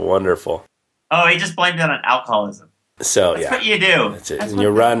 that's wonderful. Oh, he just blamed it on alcoholism. So That's yeah, what you do. that's it. That's And what you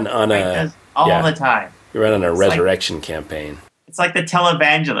run the on right a does all yeah. the time. you run on a It's resurrection campaign. It's like the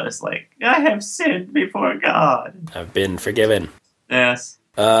televangelist. Like, I have sinned before God. I've been forgiven. Yes.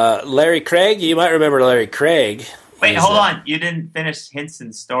 Larry Craig, you might remember Larry Craig. Wait, He's hold on. You didn't finish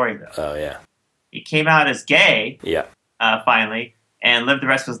Hinson's story, though. Oh yeah, He came out as gay, yeah. finally, and lived the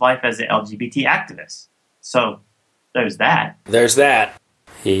rest of his life as an LGBT activist. So, there's that. There's that.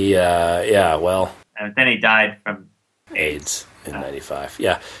 He well, And then he died from... AIDS in '95.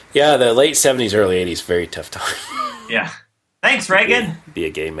 Yeah. The late '70s, early '80s, very tough time. Yeah. Thanks, Reagan. Be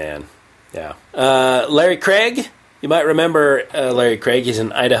a gay man. Yeah. Larry Craig. You might remember Larry Craig. He's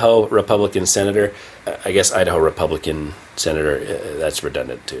an Idaho Republican senator. I guess Idaho Republican senator. That's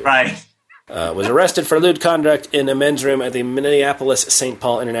redundant too. Right. Was arrested for lewd conduct in a men's room at the Minneapolis-St.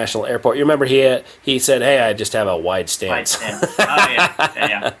 Paul International Airport. You remember he said, "Hey, I just have a wide Wide stance." stance. Oh,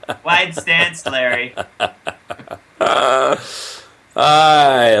 yeah. Wide stance, Larry.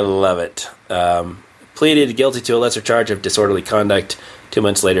 I love it. Pleaded guilty to a lesser charge of disorderly conduct. 2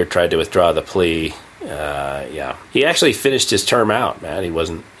 months later, tried to withdraw the plea. He actually finished his term out, man. He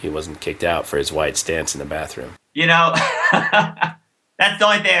wasn't kicked out for his wide stance in the bathroom. You know, that's the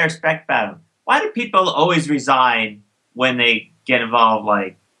only thing I respect about him. Why do people always resign when they get involved,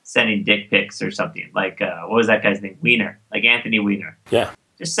 like sending dick pics or something? Like, what was that guy's name? Weiner. Like Anthony Weiner. Yeah.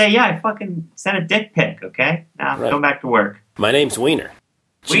 Just say, yeah, I fucking sent a dick pic, okay? Now Right. go back to work. My name's Weiner.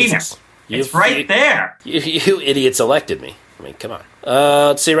 Weiner. Jesus. It's right there. You idiots elected me. I mean, come on.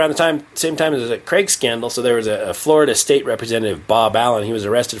 Let's see, around the same time as the Craig scandal, so there was a Florida State Representative, Bob Allen. He was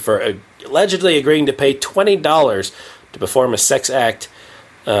arrested for allegedly agreeing to pay $20 to perform a sex act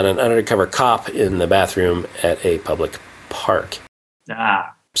on an undercover cop in the bathroom at a public park.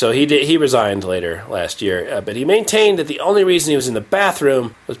 Ah. So he resigned later last year, but he maintained that the only reason he was in the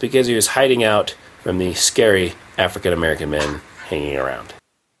bathroom was because he was hiding out from the scary African-American men hanging around.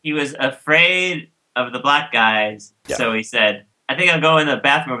 He was afraid of the black guys, Yeah. so he said, I think I'll go in the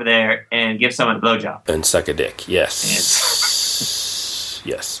bathroom over there and give someone a blowjob. And suck a dick, yes.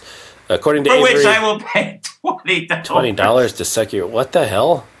 Yes. According to For Avery, which I will pay $20. $20 to suck your... What the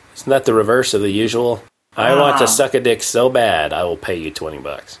hell? Isn't that the reverse of the usual? I want to suck a dick so bad, I will pay you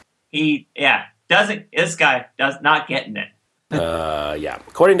 $20. This guy does not getting it. Yeah.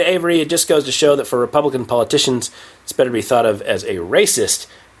 According to Avery, it just goes to show that for Republican politicians, it's better to be thought of as a racist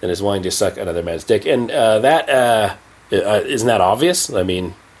than as wanting to suck another man's dick. And isn't that obvious? I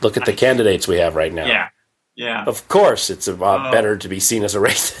mean, look at the candidates we have right now. Yeah. Of course, it's a lot better to be seen as a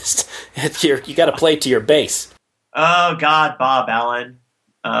racist. You got to play to your base. Oh, God, Bob Allen.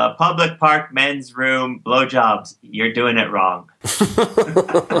 Public park, men's room, blowjobs. You're doing it wrong.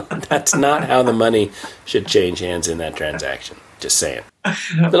 That's not how the money should change hands in that transaction. Just saying.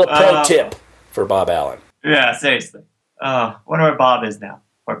 Little pro tip for Bob Allen. Yeah, seriously. Wonder where Bob is now.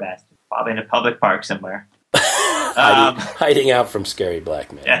 Poor bastard. Bob in a public park somewhere. Hiding out from scary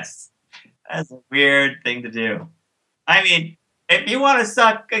black men. Yes. That's a weird thing to do. I mean, if you want to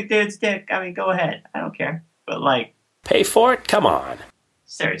suck a dude's dick, I mean, go ahead. I don't care. But, like... Pay for it? Come on.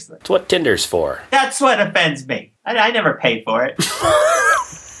 Seriously. It's what Tinder's for. That's what offends me. I never paid for it.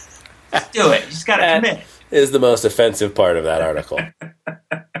 Just do it. You just gotta commit. Is the most offensive part of that article.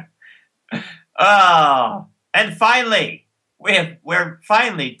 Oh, and finally, we're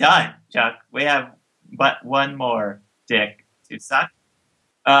finally done, Chuck. We have but one more dick to suck.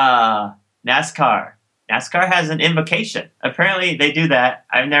 NASCAR NASCAR has an invocation. Apparently, they do that.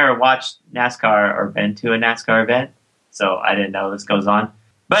 I've never watched NASCAR or been to a NASCAR event, so I didn't know this goes on.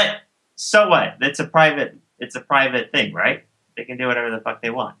 But so what? It's a private thing, right? They can do whatever the fuck they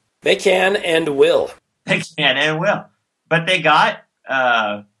want. They can and will. They can and will. But they got,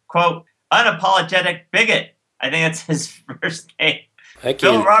 quote, unapologetic bigot. I think that's his first name.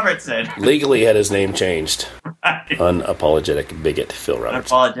 Phil Robertson. Legally had his name changed. Right. Unapologetic bigot, Phil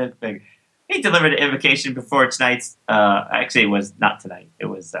Robertson. Unapologetic bigot. He delivered an invocation before tonight's, actually it was not tonight. It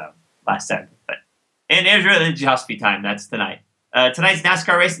was last Saturday. But in Israel religiosity time, that's tonight. Tonight's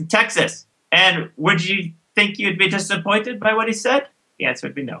NASCAR race in Texas. And would you think you'd be disappointed by what he said? The answer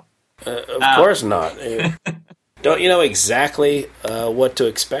would be no. Of course not. Don't you know exactly what to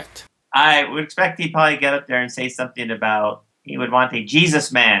expect? I would expect he'd probably get up there and say something about he would want a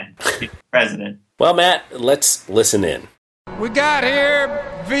Jesus man to be president. Well, Matt, let's listen in. We got here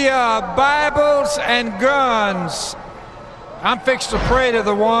via Bibles and guns. I'm fixed to pray to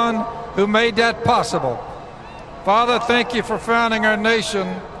the one who made that possible. Father, thank you for founding our nation.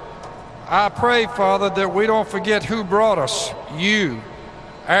 I pray, Father, that we don't forget who brought us, you.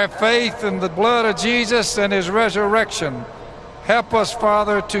 Our faith in the blood of Jesus and his resurrection. Help us,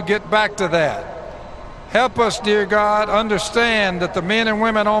 Father, to get back to that. Help us, dear God, understand that the men and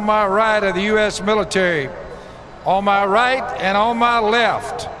women on my right are the U.S. military, on my right and on my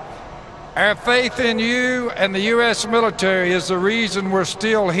left. Our faith in you and the U.S. military is the reason we're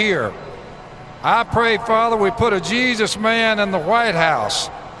still here. I pray, Father, we put a Jesus man in the White House.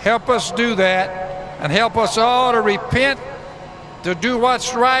 Help us do that, and help us all to repent, to do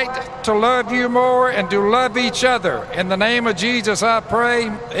what's right, to love you more, and to love each other. In the name of Jesus, I pray.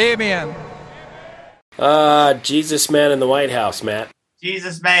 Amen. Jesus man in the White House, Matt.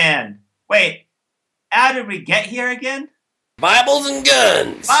 Jesus man. Wait, how did we get here again? Bibles and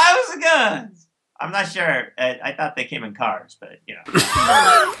guns. Bibles and guns. I'm not sure. I thought they came in cars, but, you know.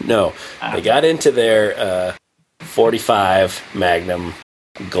 No, they got into their 45 Magnum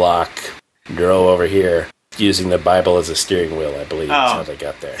Glock, drove over here using the Bible as a steering wheel, I believe. That's how they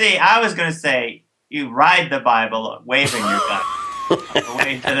got there. See, I was going to say you ride the Bible waving your gun on the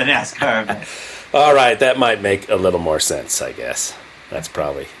way to the NASCAR event. All right, that might make a little more sense, I guess. That is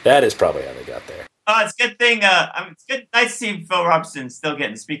probably how they got there. Oh, it's a good thing. It's good. Nice to see Phil Robertson still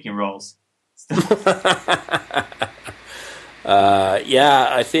getting speaking roles. Yeah,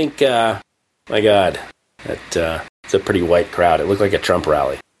 I think, my God, it's a pretty white crowd. It looked like a Trump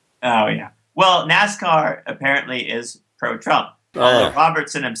rally. Oh, yeah. Well, NASCAR apparently is pro-Trump.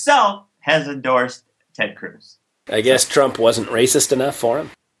 Robertson himself has endorsed Ted Cruz. I guess Trump wasn't racist enough for him?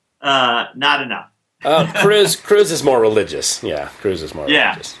 Not enough. Cruz is more religious. Yeah, Cruz is more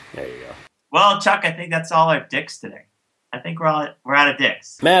religious. There you go. Well, Chuck, I think that's all our dicks today. I think we're out of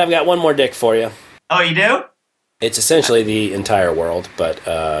dicks. Matt, I've got one more dick for you. Oh, you do? It's essentially the entire world, but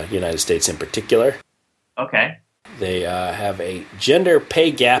United States in particular. Okay. They have a gender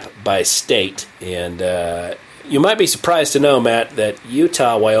pay gap by state, and you might be surprised to know, Matt, that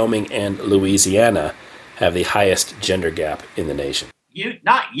Utah, Wyoming, and Louisiana have the highest gender gap in the nation.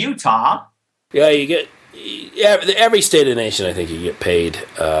 Not Utah. Yeah, you get every state of the nation. I think you get paid.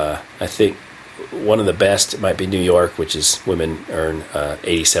 I think one of the best might be New York, which is women earn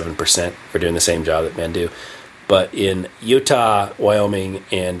 87% for doing the same job that men do. But in Utah, Wyoming,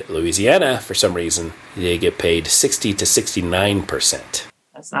 and Louisiana, for some reason, they get paid 60 to 69%.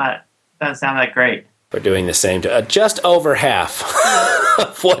 Doesn't sound that great. For doing the same job. Just over half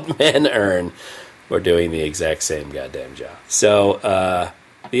of what men earn for doing the exact same goddamn job. So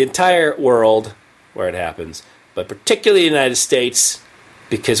the entire world where it happens, but particularly the United States,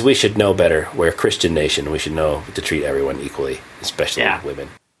 because we should know better. We're a Christian nation. We should know to treat everyone equally, especially women.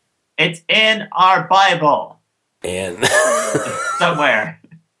 It's in our Bible. And somewhere.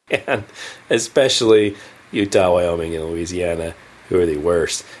 And especially Utah, Wyoming, and Louisiana, who are the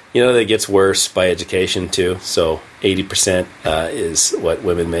worst. You know that it gets worse by education, too. So 80% is what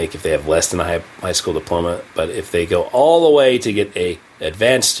women make if they have less than a high school diploma. But if they go all the way to get a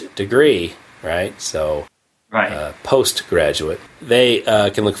advanced degree, right, so postgraduate, they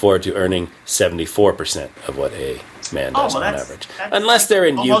can look forward to earning 74% of what a man does on average. Unless they're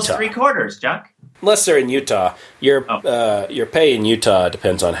in almost Utah. Almost 3/4, Chuck. Unless they're in Utah. Your pay in Utah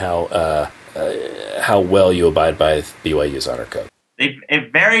depends on how well you abide by BYU's honor code.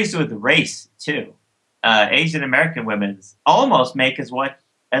 It varies with race, too. Asian American women almost make as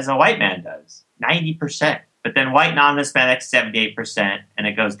a white man does, 90%. But then white non-Hispanics, 78%, and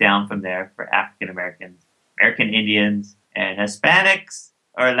it goes down from there for African Americans, American Indians, and Hispanics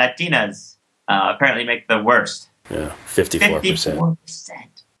or Latinas apparently make the worst. Yeah,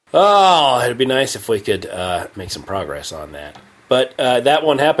 54%. Oh, it'd be nice if we could make some progress on that. But that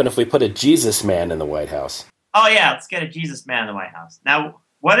won't happen if we put a Jesus man in the White House. Oh, yeah, let's get a Jesus man in the White House. Now,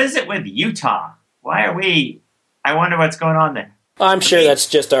 what is it with Utah? Why are we... I wonder what's going on there. I'm sure that's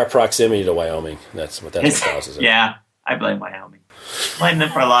just our proximity to Wyoming. That's what causes it. Yeah, I blame Wyoming. Blame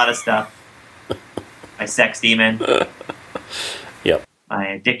them for a lot of stuff. My sex demon. Yep. My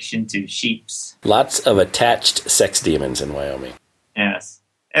addiction to sheeps. Lots of attached sex demons in Wyoming. Yes.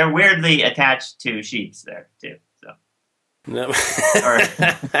 They're weirdly attached to sheeps there, too. So. No.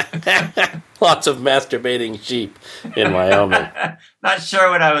 Lots of masturbating sheep in Wyoming. Not sure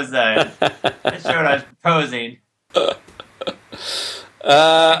what I was proposing.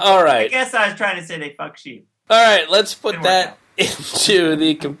 All right. I guess I was trying to say they fuck sheep. All right, let's put that into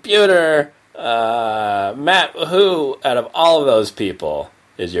the computer. Matt, who out of all of those people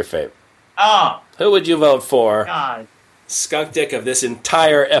is your favorite? Oh. Who would you vote for? God. Skunk dick of this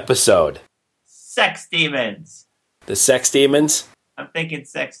entire episode. Sex demons. The sex demons? I'm thinking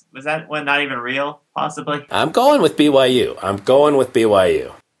sex. Was that one not even real, possibly? I'm going with BYU.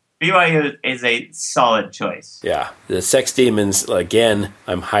 BYU is a solid choice. Yeah. The sex demons, again,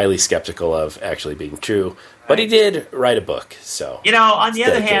 I'm highly skeptical of actually being true. But he did write a book, so... You know, on the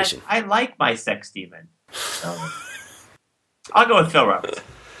other hand, I like my sex demon. So I'll go with Phil Roberts.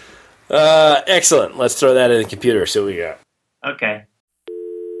 Excellent. Let's throw that in the computer, see what we got. Okay.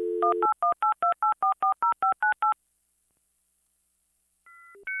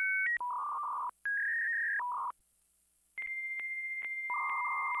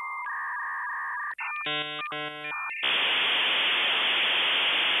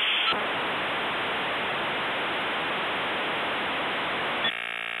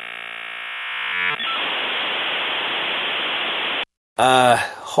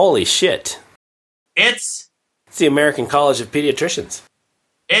 Holy shit. It's the American College of Pediatricians.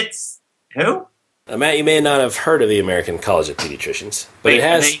 It's who? Matt, you may not have heard of the American College of Pediatricians, but wait, it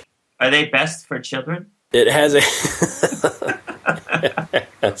has... Are they best for children? It has a...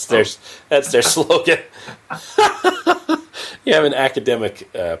 that's their slogan. You have an academic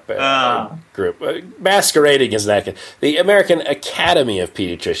group. Masquerading as an academic. The American Academy of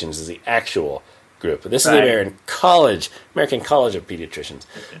Pediatricians is the actual group. This is the American College of Pediatricians.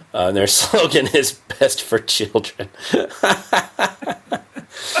 And their slogan is best for children.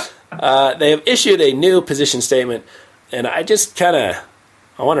 They have issued a new position statement, and I just I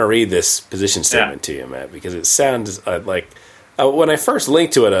want to read this position statement to you, Matt, because it sounds like, when I first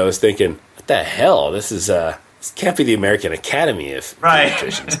linked to it, I was thinking, what the hell? This can't be the American Academy of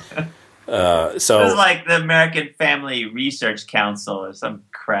Pediatricians. So it's like the American Family Research Council or some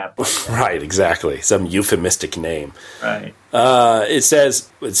crap like that. Right, exactly. Some euphemistic name. Right. It says,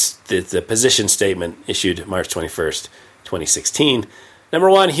 it's the position statement issued March 21st, 2016. Number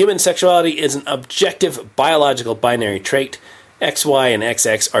 1, human sexuality is an objective biological binary trait. X, Y, and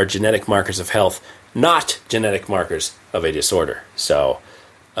XX are genetic markers of health, not genetic markers of a disorder. So,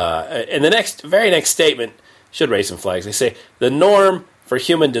 and the very next statement should raise some flags. They say, the norm for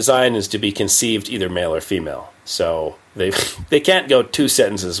human design is to be conceived either male or female. So they can't go 2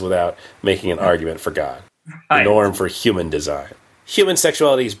 sentences without making an argument for God. The norm for human design. Human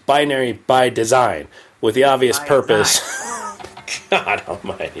sexuality is binary by design, with the obvious purpose, God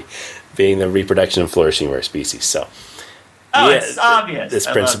almighty, being the reproduction and flourishing of our species. So, it's obvious. This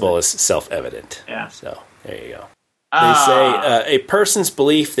principle is self-evident. Yeah. So, there you go. They say a person's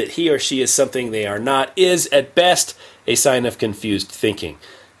belief that he or she is something they are not is, at best, a sign of confused thinking.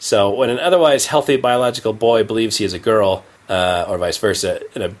 So when an otherwise healthy biological boy believes he is a girl, or vice versa,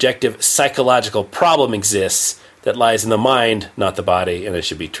 an objective psychological problem exists that lies in the mind, not the body, and it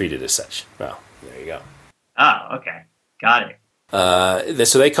should be treated as such. Well, there you go. Oh, okay. Got it.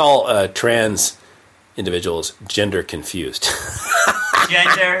 So they call trans individuals gender confused.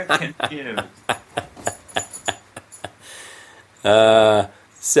 Gender confused.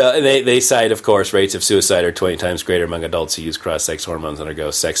 So they cite, of course, rates of suicide are 20 times greater among adults who use cross-sex hormones and undergo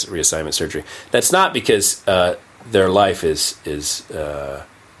sex reassignment surgery. That's not because their life is a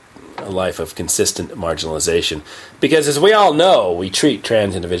life of consistent marginalization. Because as we all know, we treat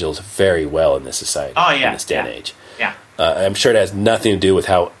trans individuals very well in this society. Oh, yeah. In this day and age. Yeah. I'm sure it has nothing to do with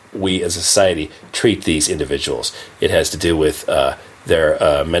how we as a society treat these individuals. It has to do with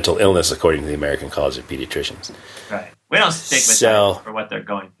their mental illness, according to the American College of Pediatricians. Right. We don't stigmatize for what they're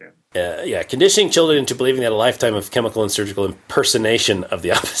going through. Conditioning children into believing that a lifetime of chemical and surgical impersonation of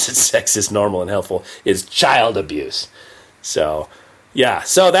the opposite sex is normal and healthful is child abuse. So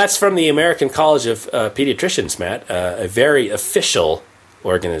that's from the American College of Pediatricians, Matt, a very official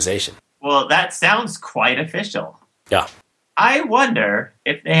organization. Well, that sounds quite official. Yeah. I wonder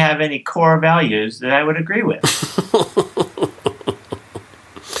if they have any core values that I would agree with.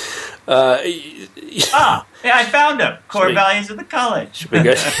 Yeah, I found them. Core values of the college. Should we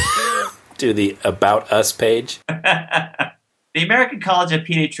go to the About Us page? The American College of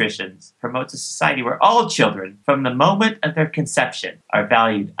Pediatricians promotes a society where all children, from the moment of their conception, are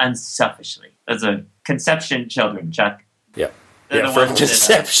valued unselfishly. Those are conception children, Chuck. Yep. They're the from ones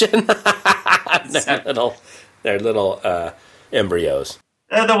conception. They're little embryos.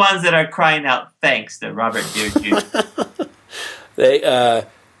 They're the ones that are crying out thanks to Robert Deere Jr.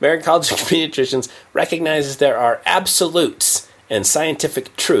 American College of Pediatricians recognizes there are absolutes and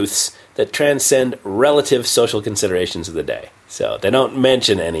scientific truths that transcend relative social considerations of the day. So they don't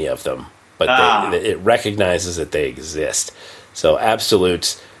mention any of them, but it recognizes that they exist. So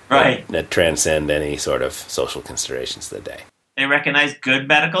absolutes that transcend any sort of social considerations of the day. They recognize good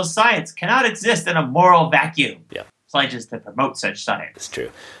medical science cannot exist in a moral vacuum. Yeah. Pledges to promote such science. It's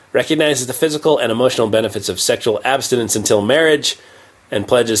true. Recognizes the physical and emotional benefits of sexual abstinence until marriage, and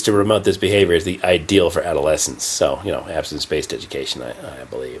pledges to promote this behavior as the ideal for adolescence. So, abstinence-based education, I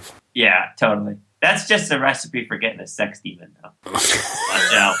believe. Yeah, totally. That's just a recipe for getting a sex demon, though.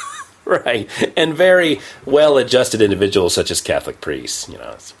 Watch out. Right. And very well-adjusted individuals such as Catholic priests.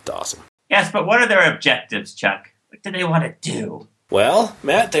 It's awesome. Yes, but what are their objectives, Chuck? What do they want to do? Well,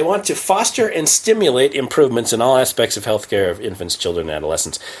 Matt, they want to foster and stimulate improvements in all aspects of healthcare of infants, children, and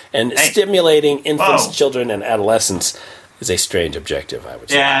adolescents. And stimulating infants, children, and adolescents is a strange objective, I would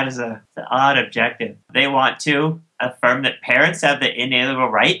say. Yeah, it's an odd objective. They want to affirm that parents have the inalienable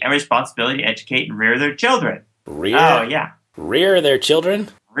right and responsibility to educate and rear their children. Rear? Oh, yeah. Rear their children?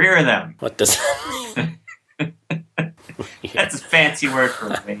 Rear them. What does that mean? That's a fancy word for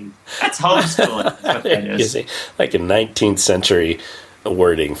raise. That's homeschooling. That's what that is. Like a 19th century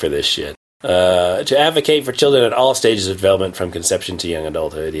wording for this shit. To advocate for children at all stages of development from conception to young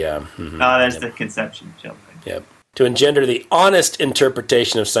adulthood, yeah. Mm-hmm. Oh, there's the conception of children. Yep. To engender the honest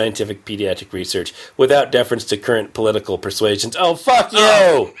interpretation of scientific pediatric research without deference to current political persuasions. Oh, fuck you!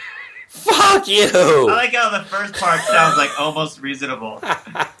 Oh. Fuck you! I like how the first part sounds like almost reasonable.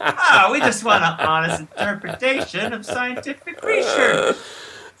 We just want an honest interpretation of scientific research.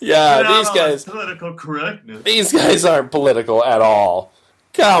 Yeah, these guys... Political correctness. These guys aren't political at all.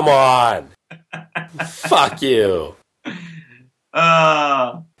 Come on! Fuck you.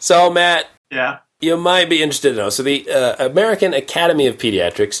 So, Matt... Yeah? You might be interested to know. So the American Academy of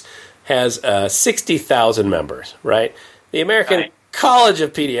Pediatrics has 60,000 members, right? The American College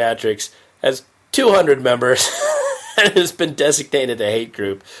of Pediatrics has 200 members and has been designated a hate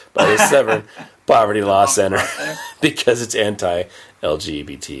group by the Severn Poverty Law Center because it's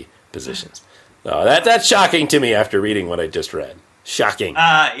anti-LGBT positions. No, that's shocking to me after reading what I just read. Shocking.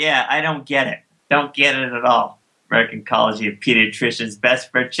 Yeah, I don't get it. Don't get it at all. American College of Pediatricians,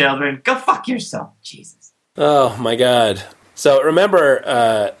 best for children. Go fuck yourself, Jesus. Oh, my God. So remember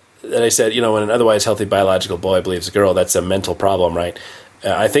that I said, when an otherwise healthy biological boy believes a girl, that's a mental problem, right?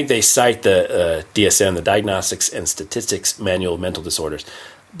 I think they cite the DSM, the Diagnostics and Statistics Manual of Mental Disorders.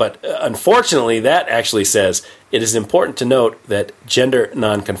 But unfortunately, that actually says it is important to note that gender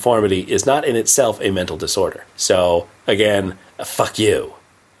nonconformity is not in itself a mental disorder. So, again, fuck you.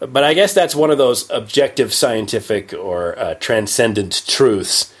 But I guess that's one of those objective scientific or transcendent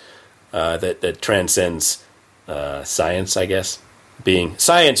truths that transcends science, I guess.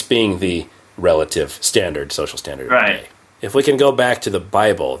 Science being the relative standard, social standard of the day. If we can go back to the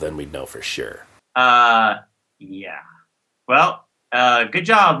Bible, then we'd know for sure. Yeah. Well, good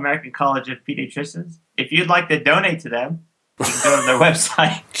job, American College of Pediatricians. If you'd like to donate to them, you can go to their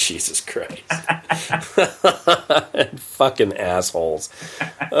website. Jesus Christ. Fucking assholes.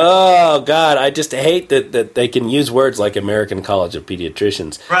 Oh, God. I just hate that they can use words like American College of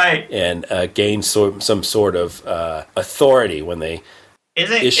Pediatricians. Right. And gain some sort of authority when they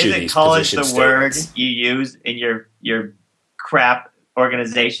issue these college position the word statements. you use in your crap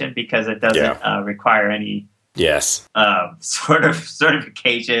organization because it doesn't require any sort of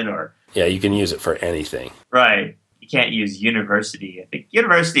certification or... Yeah, you can use it for anything. Right. You can't use university. I think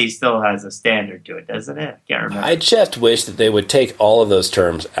university still has a standard to it, doesn't it? I can't remember. I just wish that they would take all of those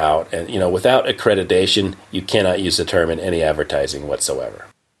terms out. And, without accreditation, you cannot use the term in any advertising whatsoever.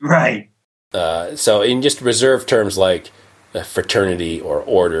 Right. So you can just reserve terms like fraternity or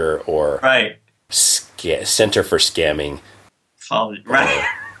order or center for scamming. Right.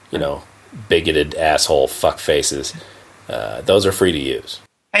 Or, bigoted asshole fuck faces. Those are free to use.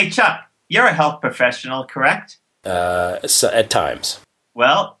 Hey, Chuck, you're a health professional, correct? So at times.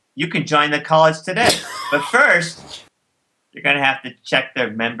 Well, you can join the college today. But first, you're going to have to check their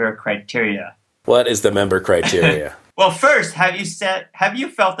member criteria. What is the member criteria? Well, first, have you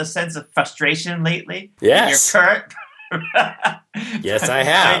felt a sense of frustration lately? Yes. Your current. Yes, I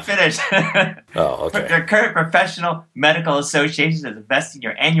have. Let me finish. Oh, okay. Your current professional medical association is investing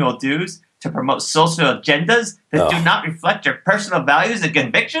your annual dues to promote social agendas that do not reflect your personal values and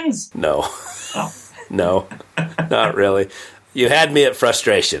convictions? No. Oh. No, not really. You had me at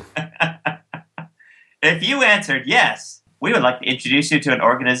frustration. If you answered yes, we would like to introduce you to an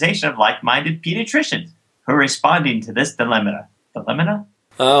organization of like-minded pediatricians who are responding to this dilemma. Dilemma?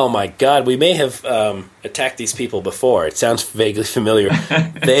 Oh my God, we may have attacked these people before. It sounds vaguely familiar.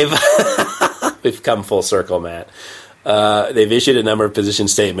 We've come full circle, Matt. They've issued a number of position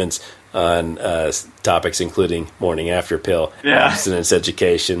statements on topics including morning after pill, abstinence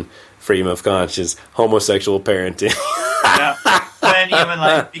education, freedom of conscience, homosexual parenting. When human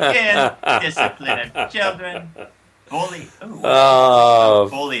life begins, discipline of children, bullying.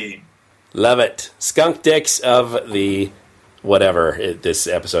 Bullying. Love it. Skunk dicks of the whatever this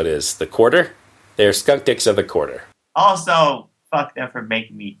episode is. The quarter? They're skunk dicks of the quarter. Also, fuck them for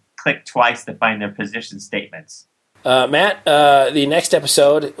making me click twice to find their position statements. Matt, the next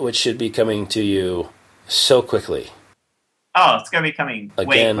episode, which should be coming to you so quickly. Oh, it's going to be coming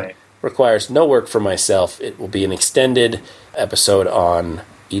again, way quick. Requires no work for myself. It will be an extended episode on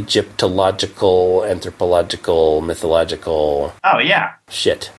Egyptological, anthropological, mythological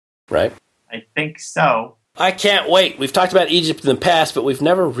shit, right? I think so. I can't wait. We've talked about Egypt in the past, but we've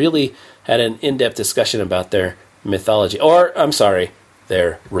never really had an in-depth discussion about their mythology. Or, I'm sorry,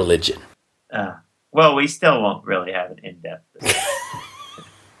 their religion. Well, we still won't really have an in-depth discussion.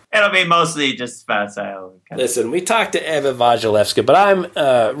 It'll be mostly just facile. Listen, we talked to Eva Vasilevska, but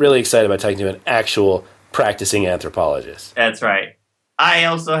I'm really excited about talking to an actual practicing anthropologist. That's right. I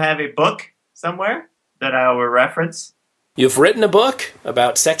also have a book somewhere that I will reference. You've written a book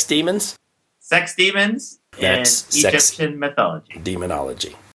about sex demons? Sex demons and Egyptian mythology.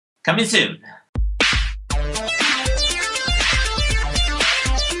 Demonology. Coming soon.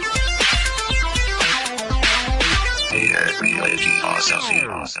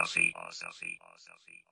 Philosophy.